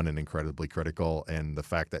incredibly fun and incredibly critical. And the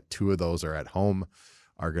fact that 2 of those are at home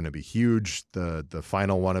are going to be huge. The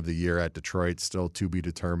final one of the year at Detroit still to be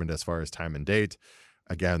determined as far as time and date.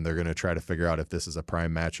 Again, they're going to try to figure out if this is a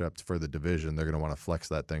prime matchup for the division. They're going to want to flex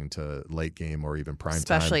that thing to late game or even prime time.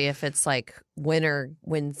 Especially if it's like winner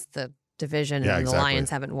wins the division and the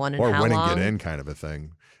Lions haven't won in how long? Or win and get in kind of a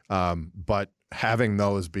thing. But having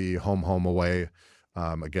those be home, away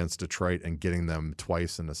against Detroit and getting them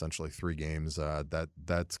twice in essentially 3 games,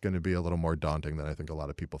 that's going to be a little more daunting than I think a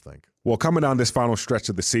lot of people think. Well, coming down this final stretch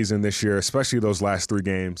of the season this year, especially those last 3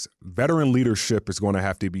 games, veteran leadership is going to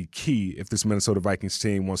have to be key if this Minnesota Vikings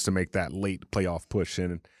team wants to make that late playoff push.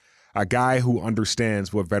 And a guy who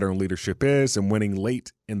understands what veteran leadership is and winning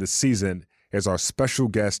late in the season is our special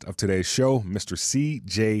guest of today's show, Mr.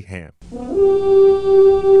 C.J. Ham.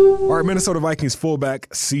 All right, Minnesota Vikings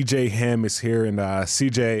fullback C.J. Ham is here. And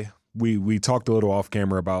C.J., we talked a little off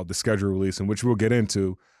camera about the schedule release, in which we'll get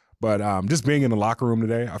into. But just being in the locker room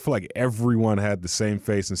today, I feel like everyone had the same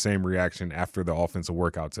face and same reaction after the offensive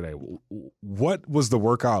workout today. What was the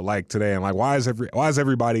workout like today? And like, why is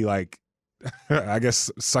everybody like, I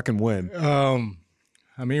guess, sucking wind?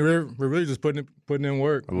 We're really just putting in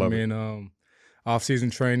work. Off-season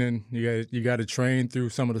training, you got to train through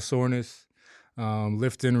some of the soreness,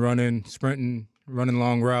 lifting, running, sprinting, running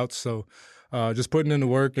long routes. So just putting in the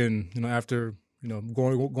work, and after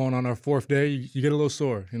going on our 4th day, you get a little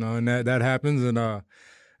sore, and that happens. And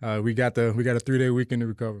we got a 3-day weekend to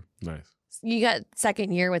recover. Nice. You got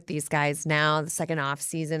second year with these guys now, the second off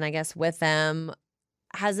season, I guess, with them.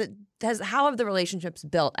 How have the relationships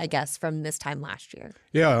built, I guess, from this time last year?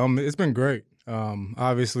 Yeah, it's been great.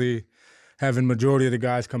 Obviously, having majority of the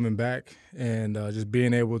guys coming back and just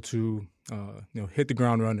being able to hit the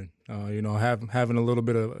ground running. Having a little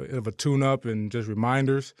bit of a tune-up and just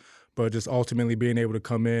reminders, but just ultimately being able to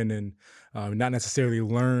come in and not necessarily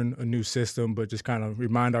learn a new system, but just kind of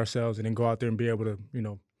remind ourselves and then go out there and be able to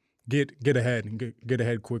get ahead and get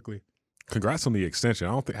ahead quickly. Congrats on the extension.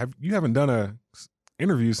 I don't think you haven't done a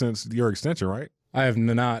interview since your extension, right? I have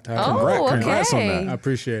not. Congrats on that. I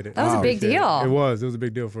appreciate it. That was a big deal. It was a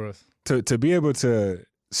big deal for us. To be able to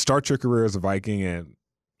start your career as a Viking and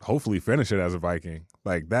hopefully finish it as a Viking,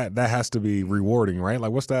 like that has to be rewarding, right?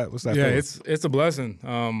 Like what's that Yeah, feeling? It's a blessing.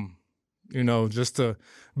 Just to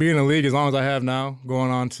be in the league as long as I have now, going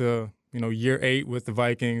on to year 8 with the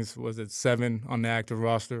Vikings, was it 7 on the active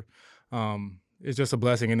roster? It's just a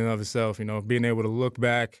blessing in and of itself. Being able to look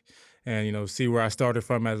back and see where I started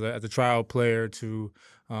from as a trial player to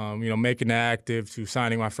making it active, to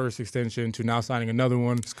signing my first extension, to now signing another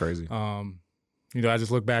one. It's crazy. I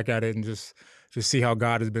just look back at it and just see how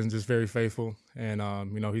God has been just very faithful, and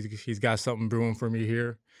he's got something brewing for me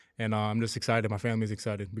here, and I'm just excited. My family's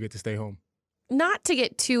excited. We get to stay home. Not to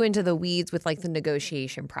get too into the weeds with like the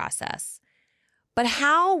negotiation process, but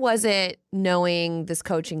how was it knowing this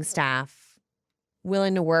coaching staff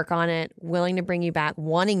willing to work on it, willing to bring you back,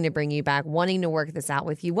 wanting to work this out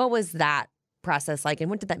with you? What was that process like, and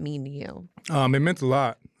what did that mean to you? It meant a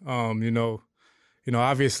lot.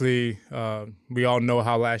 Obviously, we all know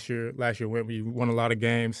how last year went. We won a lot of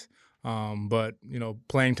games, but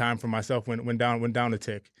playing time for myself went down a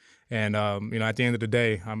tick. And at the end of the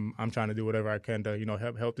day, I'm trying to do whatever I can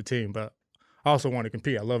to help the team. But I also want to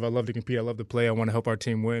compete. I love to compete. I love to play. I want to help our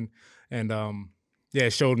team win. And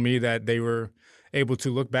it showed me that they were able to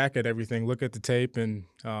look back at everything, look at the tape, and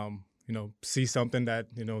see something that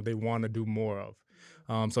they want to do more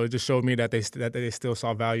of. So it just showed me that they still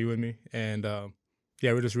saw value in me. And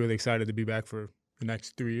we're just really excited to be back for the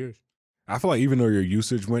next 3 years. I feel like even though your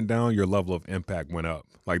usage went down, your level of impact went up.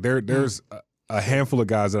 Like there's a handful of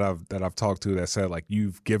guys that I've talked to that said like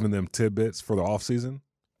you've given them tidbits for the offseason.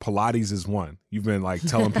 Pilates is one. You've been like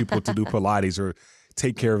telling people to do Pilates or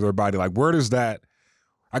take care of their body. Like where does that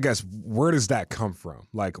come from?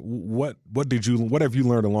 Like what have you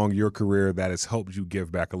learned along your career that has helped you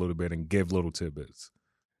give back a little bit and give little tidbits?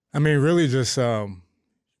 I mean, really just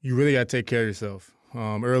you really got to take care of yourself.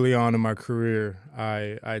 Early on in my career,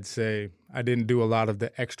 I'd say I didn't do a lot of the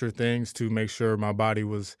extra things to make sure my body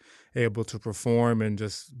was able to perform and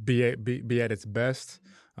just be at its best.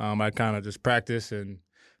 I kind of just practice and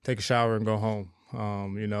take a shower and go home.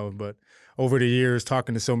 But over the years,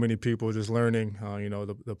 talking to so many people, just learning,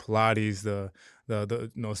 the Pilates,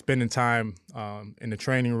 the spending time in the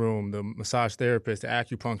training room, the massage therapist, the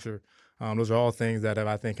acupuncture, those are all things that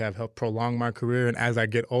I think have helped prolong my career. And as I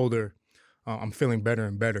get older, I'm feeling better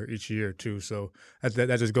and better each year too. So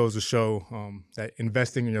that just goes to show that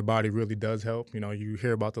investing in your body really does help. You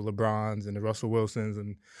hear about the LeBrons and the Russell Wilsons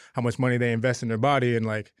and how much money they invest in their body, and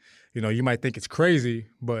you might think it's crazy,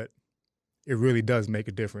 but it really does make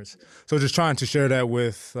a difference. So just trying to share that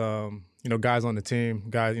with guys on the team,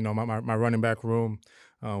 guys. My running back room.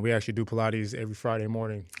 We actually do Pilates every Friday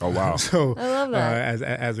morning. Oh wow! So I love that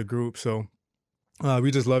as a group. So.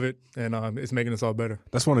 We just love it, and it's making us all better.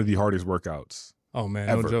 That's one of the hardest workouts. Oh, man,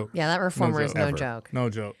 ever. No joke. Yeah, that reformer is no joke. No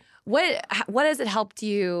joke. What has it helped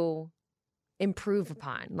you improve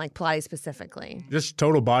upon, like Pilates specifically? Just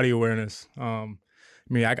total body awareness. I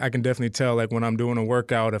can definitely tell, like, when I'm doing a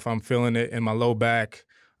workout, if I'm feeling it in my low back,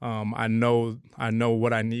 I know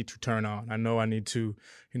what I need to turn on. I know I need to,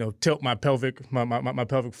 tilt my pelvic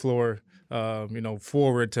floor,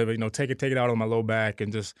 forward to, take it out on my low back,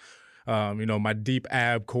 and just my deep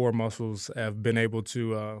ab core muscles have been able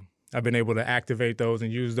to I've been able to activate those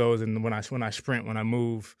and use those, and when I sprint, when I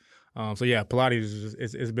move. Pilates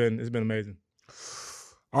it's been amazing.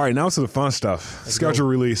 All right, now to the fun stuff. Let's schedule go.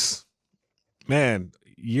 Release. Man,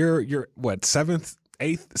 you're what, 7th,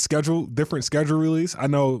 8th different schedule release? I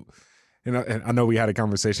know, and I know we had a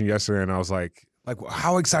conversation yesterday, and I was like,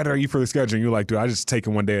 how excited are you for the schedule? And you're like, dude, I just take it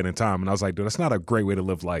one day at a time. And I was like, dude, that's not a great way to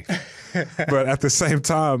live life. But at the same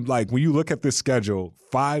time, like when you look at this schedule,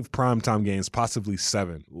 5 primetime games, possibly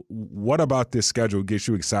 7. What about this schedule gets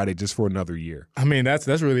you excited just for another year? I mean, that's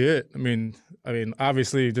really it. I mean,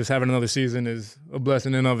 obviously, just having another season is a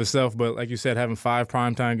blessing in and of itself. But like you said, having 5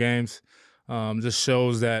 primetime games just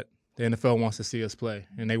shows that the NFL wants to see us play,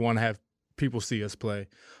 and they want to have people see us play.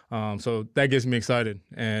 So that gets me excited.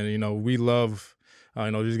 And, we love,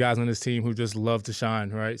 these guys on this team who just love to shine,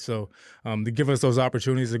 right? So to give us those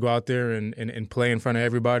opportunities to go out there and play in front of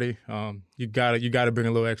everybody, you gotta bring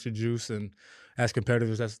a little extra juice. And as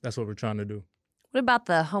competitors, that's what we're trying to do. What about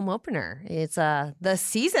the home opener? It's the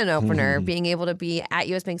season opener, being able to be at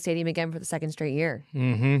US Bank Stadium again for the 2nd straight year.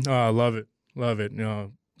 Mm-hmm. I love it. Love it.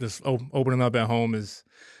 Just opening up at home is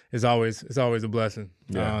always a blessing.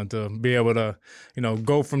 Yeah. To be able to,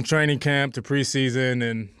 go from training camp to preseason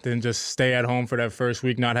and then just stay at home for that first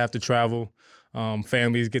week, not have to travel.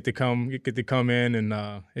 Families get to come in,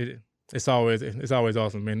 and it's always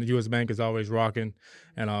awesome, man. The U.S. Bank is always rocking,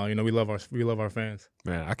 and we love our fans.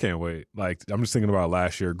 Man, I can't wait. Like, I'm just thinking about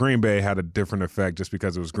last year. Green Bay had a different effect just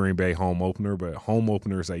because it was Green Bay home opener, but home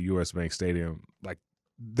openers at U.S. Bank Stadium, like,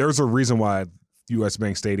 there's a reason why U.S.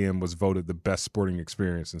 Bank Stadium was voted the best sporting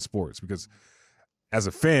experience in sports, because as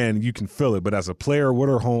a fan, you can feel it, but as a player, what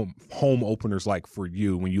are home openers like for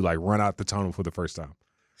you when you like run out the tunnel for the first time?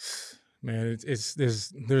 Man,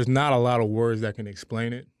 there's not a lot of words that can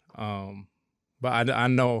explain it. But I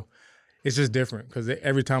know it's just different because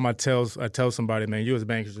every time I tell somebody, man, U.S.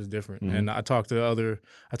 Bank is just different. And I talk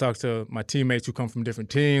to my teammates who come from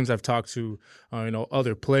different teams. I've talked to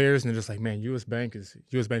other players, and they're just like, man, U.S. Bank's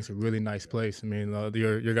a really nice place. I mean,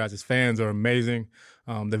 your guys' fans are amazing.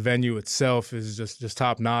 The venue itself is just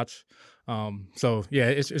top notch. So yeah,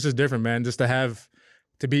 it's just different, man. Just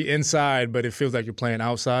to be inside, but it feels like you're playing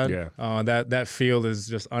outside. Yeah. That feel is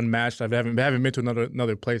just unmatched. I haven't been to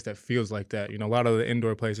another place that feels like that. A lot of the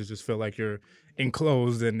indoor places just feel like you're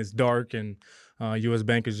enclosed and it's dark, and U.S.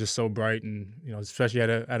 Bank is just so bright, and especially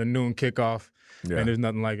at a noon kickoff, and there's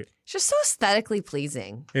nothing like it. It's just so aesthetically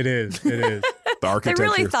pleasing. It is. The architecture. They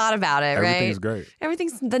really thought about it, right?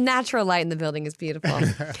 Everything's great. The natural light in the building is beautiful.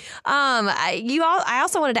 I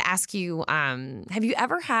also wanted to ask you, have you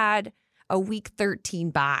ever had a week 13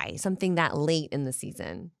 bye, something that late in the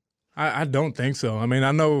season? I don't think so. I mean,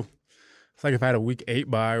 I know it's like if I had a week 8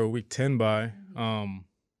 bye or a week 10 bye.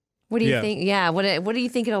 What do you think? Yeah, what do you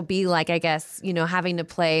think it'll be like, I guess, having to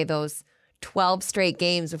play those 12 straight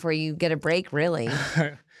games before you get a break, really?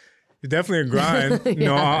 It's definitely a grind.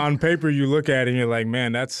 On paper you look at it and you're like,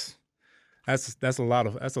 man, that's a lot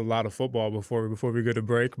of football before we get a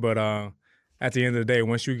break. But at the end of the day,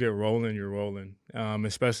 once you get rolling, you're rolling.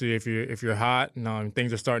 Especially if you're hot and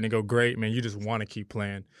things are starting to go great, man, you just want to keep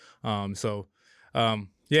playing.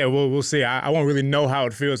 Yeah, we'll see. I won't really know how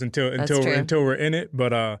it feels until we're in it.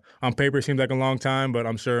 But on paper, it seems like a long time. But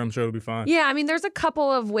I'm sure it'll be fine. Yeah, I mean, there's a couple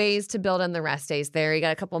of ways to build in the rest days. There, you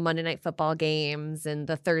got a couple of Monday Night Football games, and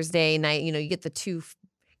the Thursday night. You get the 2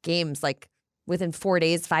 games like within 4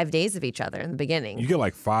 days, 5 days of each other in the beginning. You get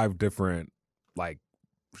like 5 different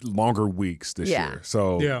longer weeks this year.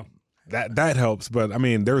 So yeah, that helps. But I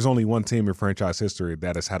mean, there's only one team in franchise history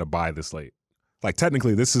that has had a bye this late. Like,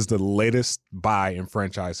 technically, this is the latest bye in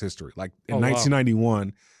franchise history. Like, in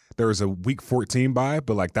 1991, there was a week 14 bye,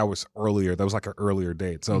 but that was earlier. That was like an earlier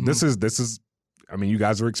date. So this is. I mean, you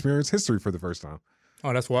guys are experiencing history for the first time.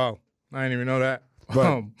 Oh, that's wild. I didn't even know that.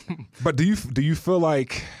 But do you feel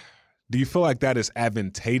like that is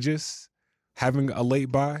advantageous, having a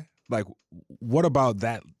late bye? Like, what about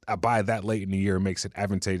that a bye that late in the year makes it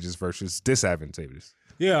advantageous versus disadvantageous?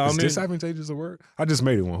 Yeah, is disadvantageous a word? I just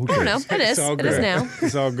made it one. Who cares? I don't know. It is. It is now.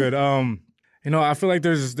 It's all good. I feel like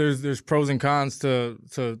there's pros and cons to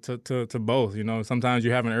both. Sometimes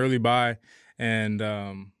you have an early bye, and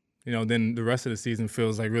then the rest of the season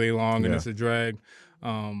feels like really long and it's a drag.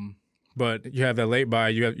 But you have that late bye.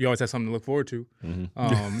 You always have something to look forward to. Okay,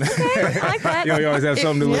 I like that. You always have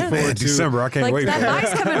something to look forward to. December, I can't wait. That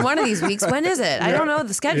bye's coming one of these weeks. When is it? I don't know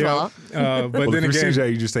the schedule. But then again,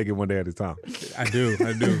 CJ, you just take it one day at a time. I do.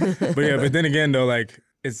 But then again, though,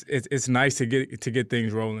 it's nice to get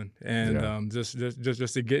things rolling and just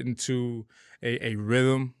to get into a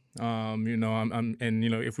rhythm.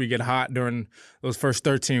 If we get hot during those first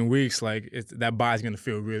 13 weeks, that bye's gonna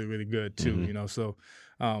feel really, really good too. So.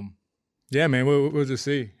 Yeah, man, we'll just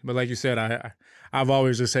see. But like you said, I've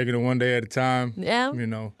always just taken it one day at a time. Yeah.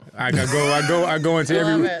 I go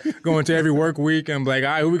into every work week and I'm like, all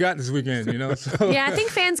right, who we got this weekend? So. Yeah, I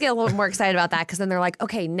think fans get a little more excited about that because then they're like,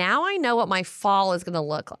 okay, now I know what my fall is going to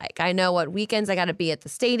look like. I know what weekends I got to be at the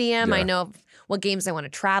stadium. Yeah. I know what games I want to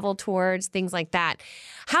travel towards, things like that.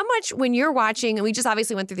 How much when you're watching, and we just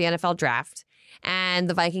obviously went through the NFL draft, and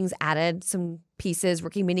the Vikings added some pieces.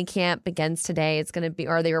 Rookie minicamp begins today. It's going to be,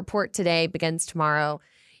 or they report today, begins tomorrow.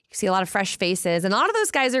 You see a lot of fresh faces. And a lot of those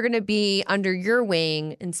guys are going to be under your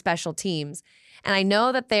wing in special teams. And I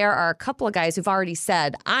know that there are a couple of guys who've already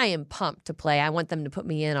said, I am pumped to play. I want them to put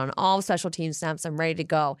me in on all special team snaps. I'm ready to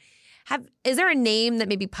go. Is there a name that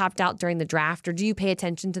maybe popped out during the draft, or do you pay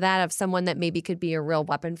attention to that of someone that maybe could be a real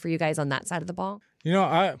weapon for you guys on that side of the ball?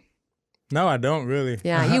 No, I don't really.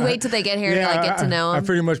 Yeah, you wait till they get here to get to know them. I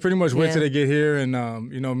pretty much wait till they get here, and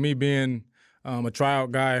me being a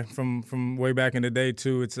tryout guy from way back in the day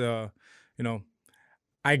too. It's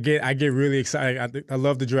I get really excited. I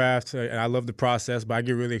love the draft and I love the process, but I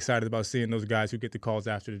get really excited about seeing those guys who get the calls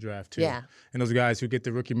after the draft too. Yeah, and those guys who get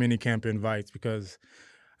the rookie minicamp invites, because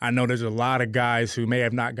I know there's a lot of guys who may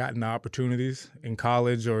have not gotten the opportunities in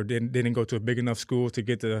college or didn't go to a big enough school to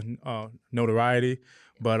get the notoriety,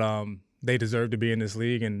 but they deserve to be in this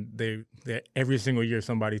league, and they every single year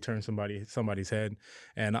somebody turns somebody's head,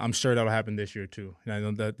 and I'm sure that'll happen this year too. And I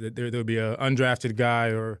know that there'll be an undrafted guy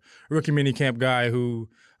or rookie minicamp guy who,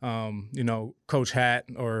 Coach Hat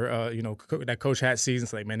or that Coach Hat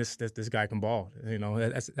season's like, man, this guy can ball.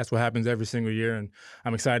 That's what happens every single year, and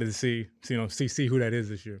I'm excited to see who that is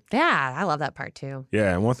this year. Yeah, I love that part too.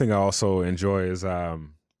 Yeah, and one thing I also enjoy is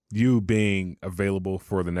you being available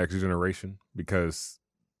for the next generation, because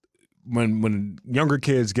when younger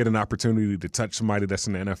kids get an opportunity to touch somebody that's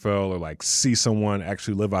in the NFL or like see someone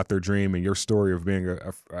actually live out their dream, and your story of being a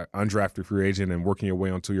undrafted free agent and working your way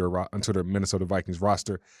onto the Minnesota Vikings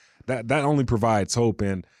roster, that only provides hope.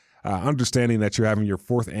 And understanding that you're having your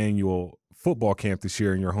 4th annual football camp this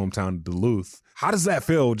year in your hometown of Duluth, how does that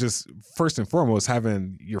feel? Just first and foremost,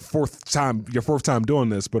 having your fourth time doing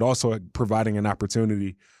this, but also providing an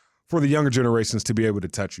opportunity for the younger generations to be able to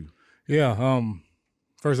touch you. Yeah.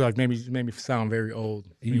 First off, made me sound very old.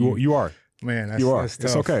 You are. Man, that's tough.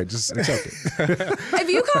 It's okay. Just accept it. If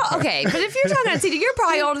you call, okay, but if you're talking to CJ, you're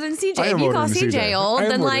probably older than CJ. If you call CJ old,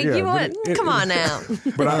 then like you would. Come on now.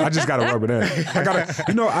 But I just gotta rub it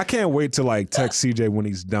in. I can't wait to like text CJ when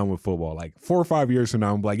he's done with football. Like 4 or 5 years from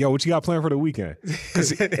now, I'm like, yo, what you got planned for the weekend?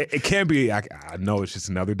 Because it can't be. I know it's just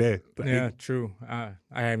another day. Yeah, true. I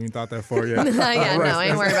haven't even thought that far yet. No, I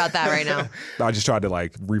ain't worried about that right now. I just tried to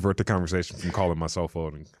like revert the conversation from calling my cell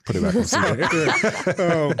phone and put it back on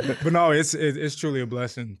CJ. But no, it's truly a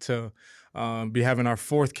blessing to be having our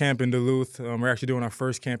 4th camp in Duluth. We're actually doing our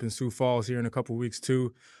first camp in Sioux Falls here in a couple weeks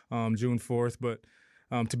too, June 4th. But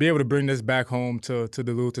to be able to bring this back home to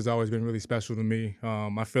Duluth has always been really special to me.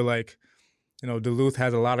 I feel like, Duluth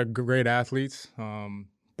has a lot of great athletes,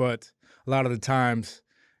 but a lot of the times,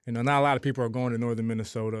 not a lot of people are going to northern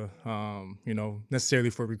Minnesota, necessarily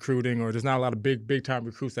for recruiting, or there's not a lot of big time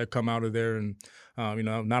recruits that come out of there, and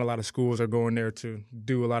not a lot of schools are going there to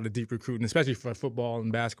do a lot of deep recruiting, especially for football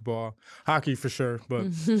and basketball, hockey for sure, but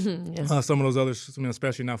Yes. some of those others,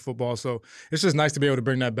 especially not football. So it's just nice to be able to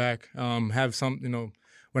bring that back. Have some,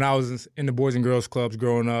 when I was in the Boys and Girls Clubs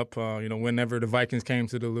growing up, whenever the Vikings came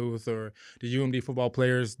to Duluth or the UMD football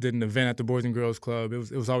players did an event at the Boys and Girls Club,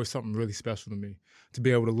 it was always something really special to me to be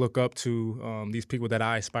able to look up to these people that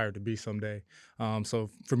I aspire to be someday. So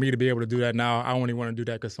for me to be able to do that now, I only want to do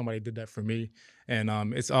that because somebody did that for me. And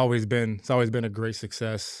it's always been a great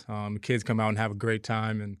success. Kids come out and have a great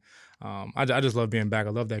time, and I just love being back.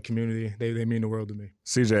 I love that community. They mean the world to me.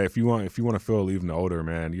 CJ, if you want to feel even older,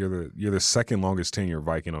 man, you're the second longest tenure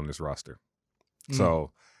Viking on this roster.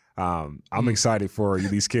 So I'm excited for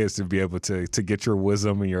these kids to be able to get your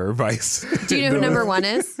wisdom and your advice. Do you know who number 1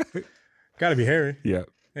 is? Got to be Harry. Yeah.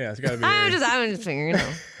 Yeah, it's got to be Harry. I'm just figuring,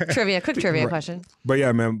 quick trivia question. But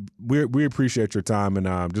yeah, man, we appreciate your time,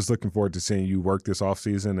 and just looking forward to seeing you work this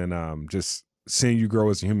offseason, and just seeing you grow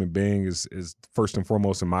as a human being is first and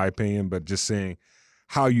foremost in my opinion, but just seeing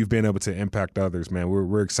how you've been able to impact others, man.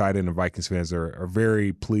 We're excited, and Vikings fans are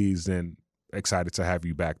very pleased and excited to have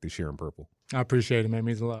you back this year in purple. I appreciate it, man. It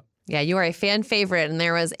means a lot. Yeah, you are a fan favorite, and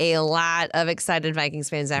there was a lot of excited Vikings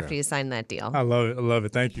fans after you signed that deal. I love it. I love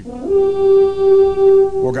it. Thank you.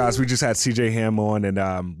 Well, guys, we just had CJ Ham on, and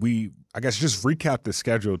I guess just recap the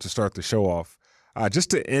schedule to start the show off.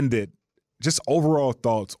 Just to end it, just overall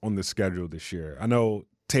thoughts on the schedule this year. I know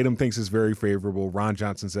Tatum thinks it's very favorable. Ron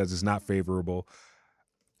Johnson says it's not favorable.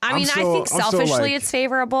 I think selfishly it's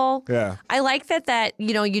favorable. Yeah. I like that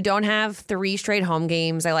you don't have 3 straight home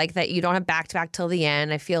games. I like that you don't have back-to-back till the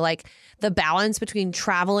end. I feel like the balance between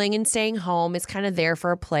traveling and staying home is kind of there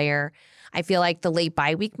for a player. I feel like the late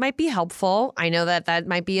bye week might be helpful. I know that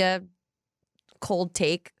might be a cold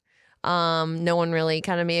take. No one really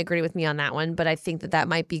kind of may agree with me on that one, but I think that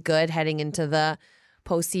might be good heading into the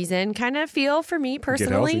postseason kind of feel for me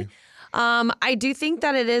personally. I do think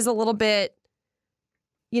that it is a little bit,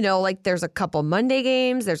 like there's a couple Monday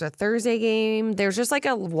games, there's a Thursday game, there's just like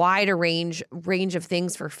a wider range of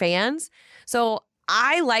things for fans. So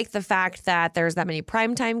I like the fact that there's that many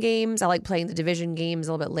primetime games. I like playing the division games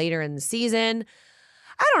a little bit later in the season.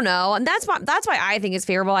 I don't know. And that's why I think it's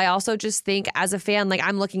favorable. I also just think as a fan, like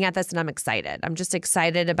I'm looking at this and I'm excited. I'm just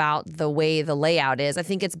excited about the way the layout is. I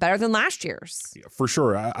think it's better than last year's. Yeah, for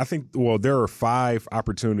sure. I think, there are 5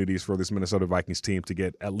 opportunities for this Minnesota Vikings team to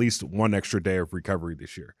get at least 1 extra day of recovery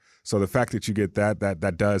this year. So the fact that you get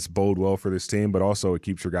that does bode well for this team, but also it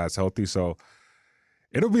keeps your guys healthy. So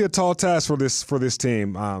it'll be a tall task for this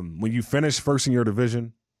team. When you finish first in your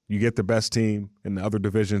division, you get the best team in the other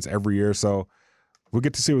divisions every year. So we'll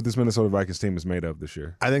get to see what this Minnesota Vikings team is made of this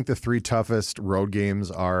year. I think the 3 toughest road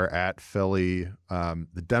games are at Philly.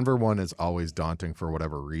 The Denver one is always daunting for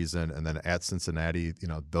whatever reason. And then at Cincinnati,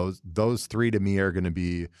 those 3 to me are going to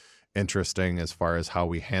be interesting as far as how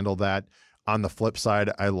we handle that. On the flip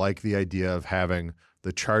side, I like the idea of having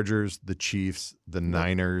the Chargers, the Chiefs, the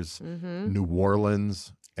Niners, New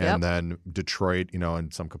Orleans, and then Detroit, in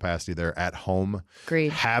some capacity there at home.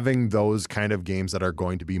 Agreed. Having those kind of games that are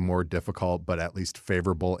going to be more difficult, but at least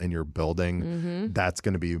favorable in your building, that's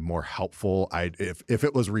going to be more helpful. If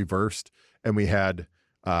it was reversed and we had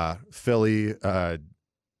Philly,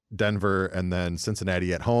 Denver, and then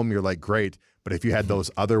Cincinnati at home, you're like, great. But if you had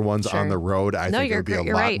those other ones on the road, I think it would be a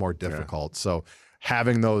lot more difficult. So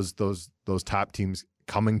having those top teams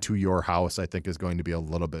coming to your house, I think, is going to be a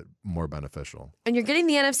little bit more beneficial. And you're getting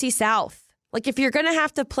the NFC South. Like, if you're going to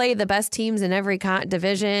have to play the best teams in every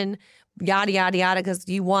division, yada, yada, yada, because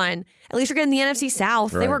you won, at least you're getting the NFC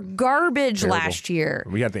South. Right. They were garbage last year.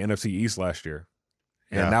 We had the NFC East last year.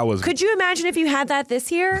 And that was. Could you imagine if you had that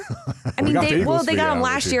this year? I mean, they got them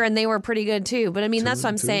last year and they were pretty good too. But I mean, that's what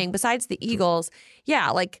I'm saying. Besides the Eagles,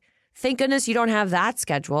 like, thank goodness you don't have that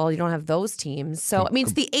schedule. You don't have those teams. So, I mean,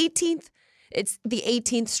 it's the 18th. It's the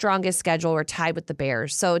 18th strongest schedule. We're tied with the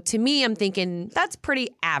Bears. So to me, I'm thinking that's pretty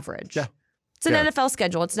average. Yeah. It's an NFL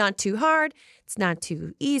schedule. It's not too hard. It's not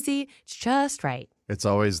too easy. It's just right. It's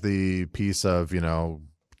always the piece of,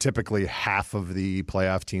 typically half of the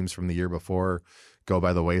playoff teams from the year before go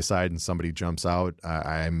by the wayside and somebody jumps out.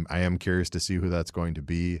 I am curious to see who that's going to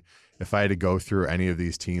be. If I had to go through any of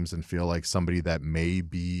these teams and feel like somebody that may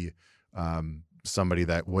be somebody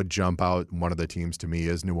that would jump out, one of the teams to me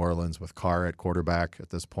is New Orleans with Carr at quarterback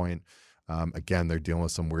at this point. Again, they're dealing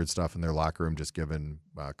with some weird stuff in their locker room just given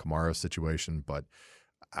Kamara's situation, but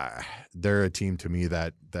they're a team to me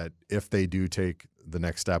that if they do take the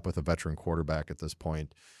next step with a veteran quarterback at this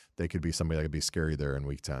point, they could be somebody that could be scary there in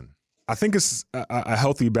Week 10. I think it's a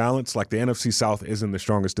healthy balance. Like, the NFC South isn't the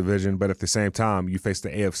strongest division, but at the same time, you face the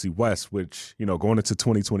AFC West, which, going into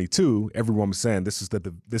 2022, everyone was saying this is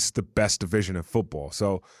the best division in football.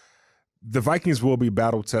 So the Vikings will be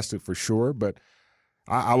battle tested for sure, but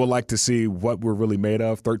I would like to see what we're really made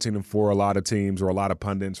of. 13-4, a lot of teams or a lot of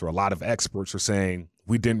pundits or a lot of experts are saying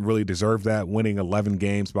we didn't really deserve that, winning 11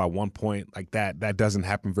 games by 1 point like that. That doesn't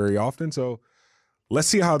happen very often. So let's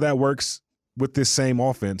see how that works with this same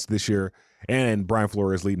offense this year, and Brian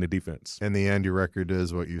Flores leading the defense. In the end, your record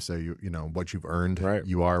is what you say, what you've earned. Right.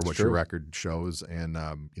 You are what your record shows. And,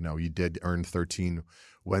 you did earn 13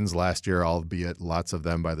 wins last year, albeit lots of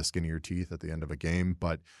them by the skin of your teeth at the end of a game.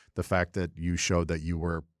 But the fact that you showed that you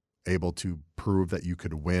were able to prove that you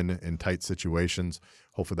could win in tight situations,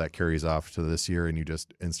 hopefully that carries off to this year. And you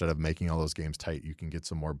just, instead of making all those games tight, you can get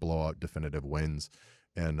some more blowout definitive wins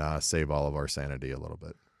and save all of our sanity a little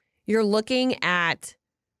bit. You're looking at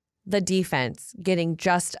the defense getting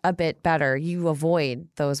just a bit better. You avoid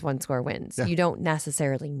those one-score wins. Yeah. You don't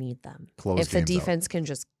necessarily need them. If the defense can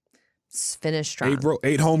just finish strong.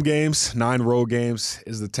 8 home games, 9 road games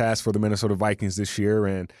is the task for the Minnesota Vikings this year,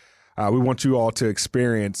 and we want you all to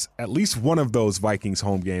experience at least one of those Vikings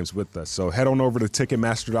home games with us. So head on over to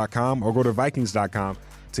Ticketmaster.com or go to Vikings.com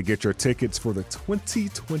to get your tickets for the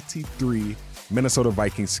 2023 Minnesota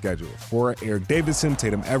Vikings schedule. For Eric Davidson,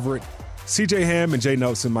 Tatum Everett, CJ Ham, and Jay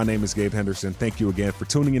Nelson, my name is Gabe Henderson. Thank you again for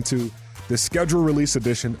tuning into the schedule release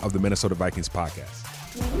edition of the Minnesota Vikings podcast.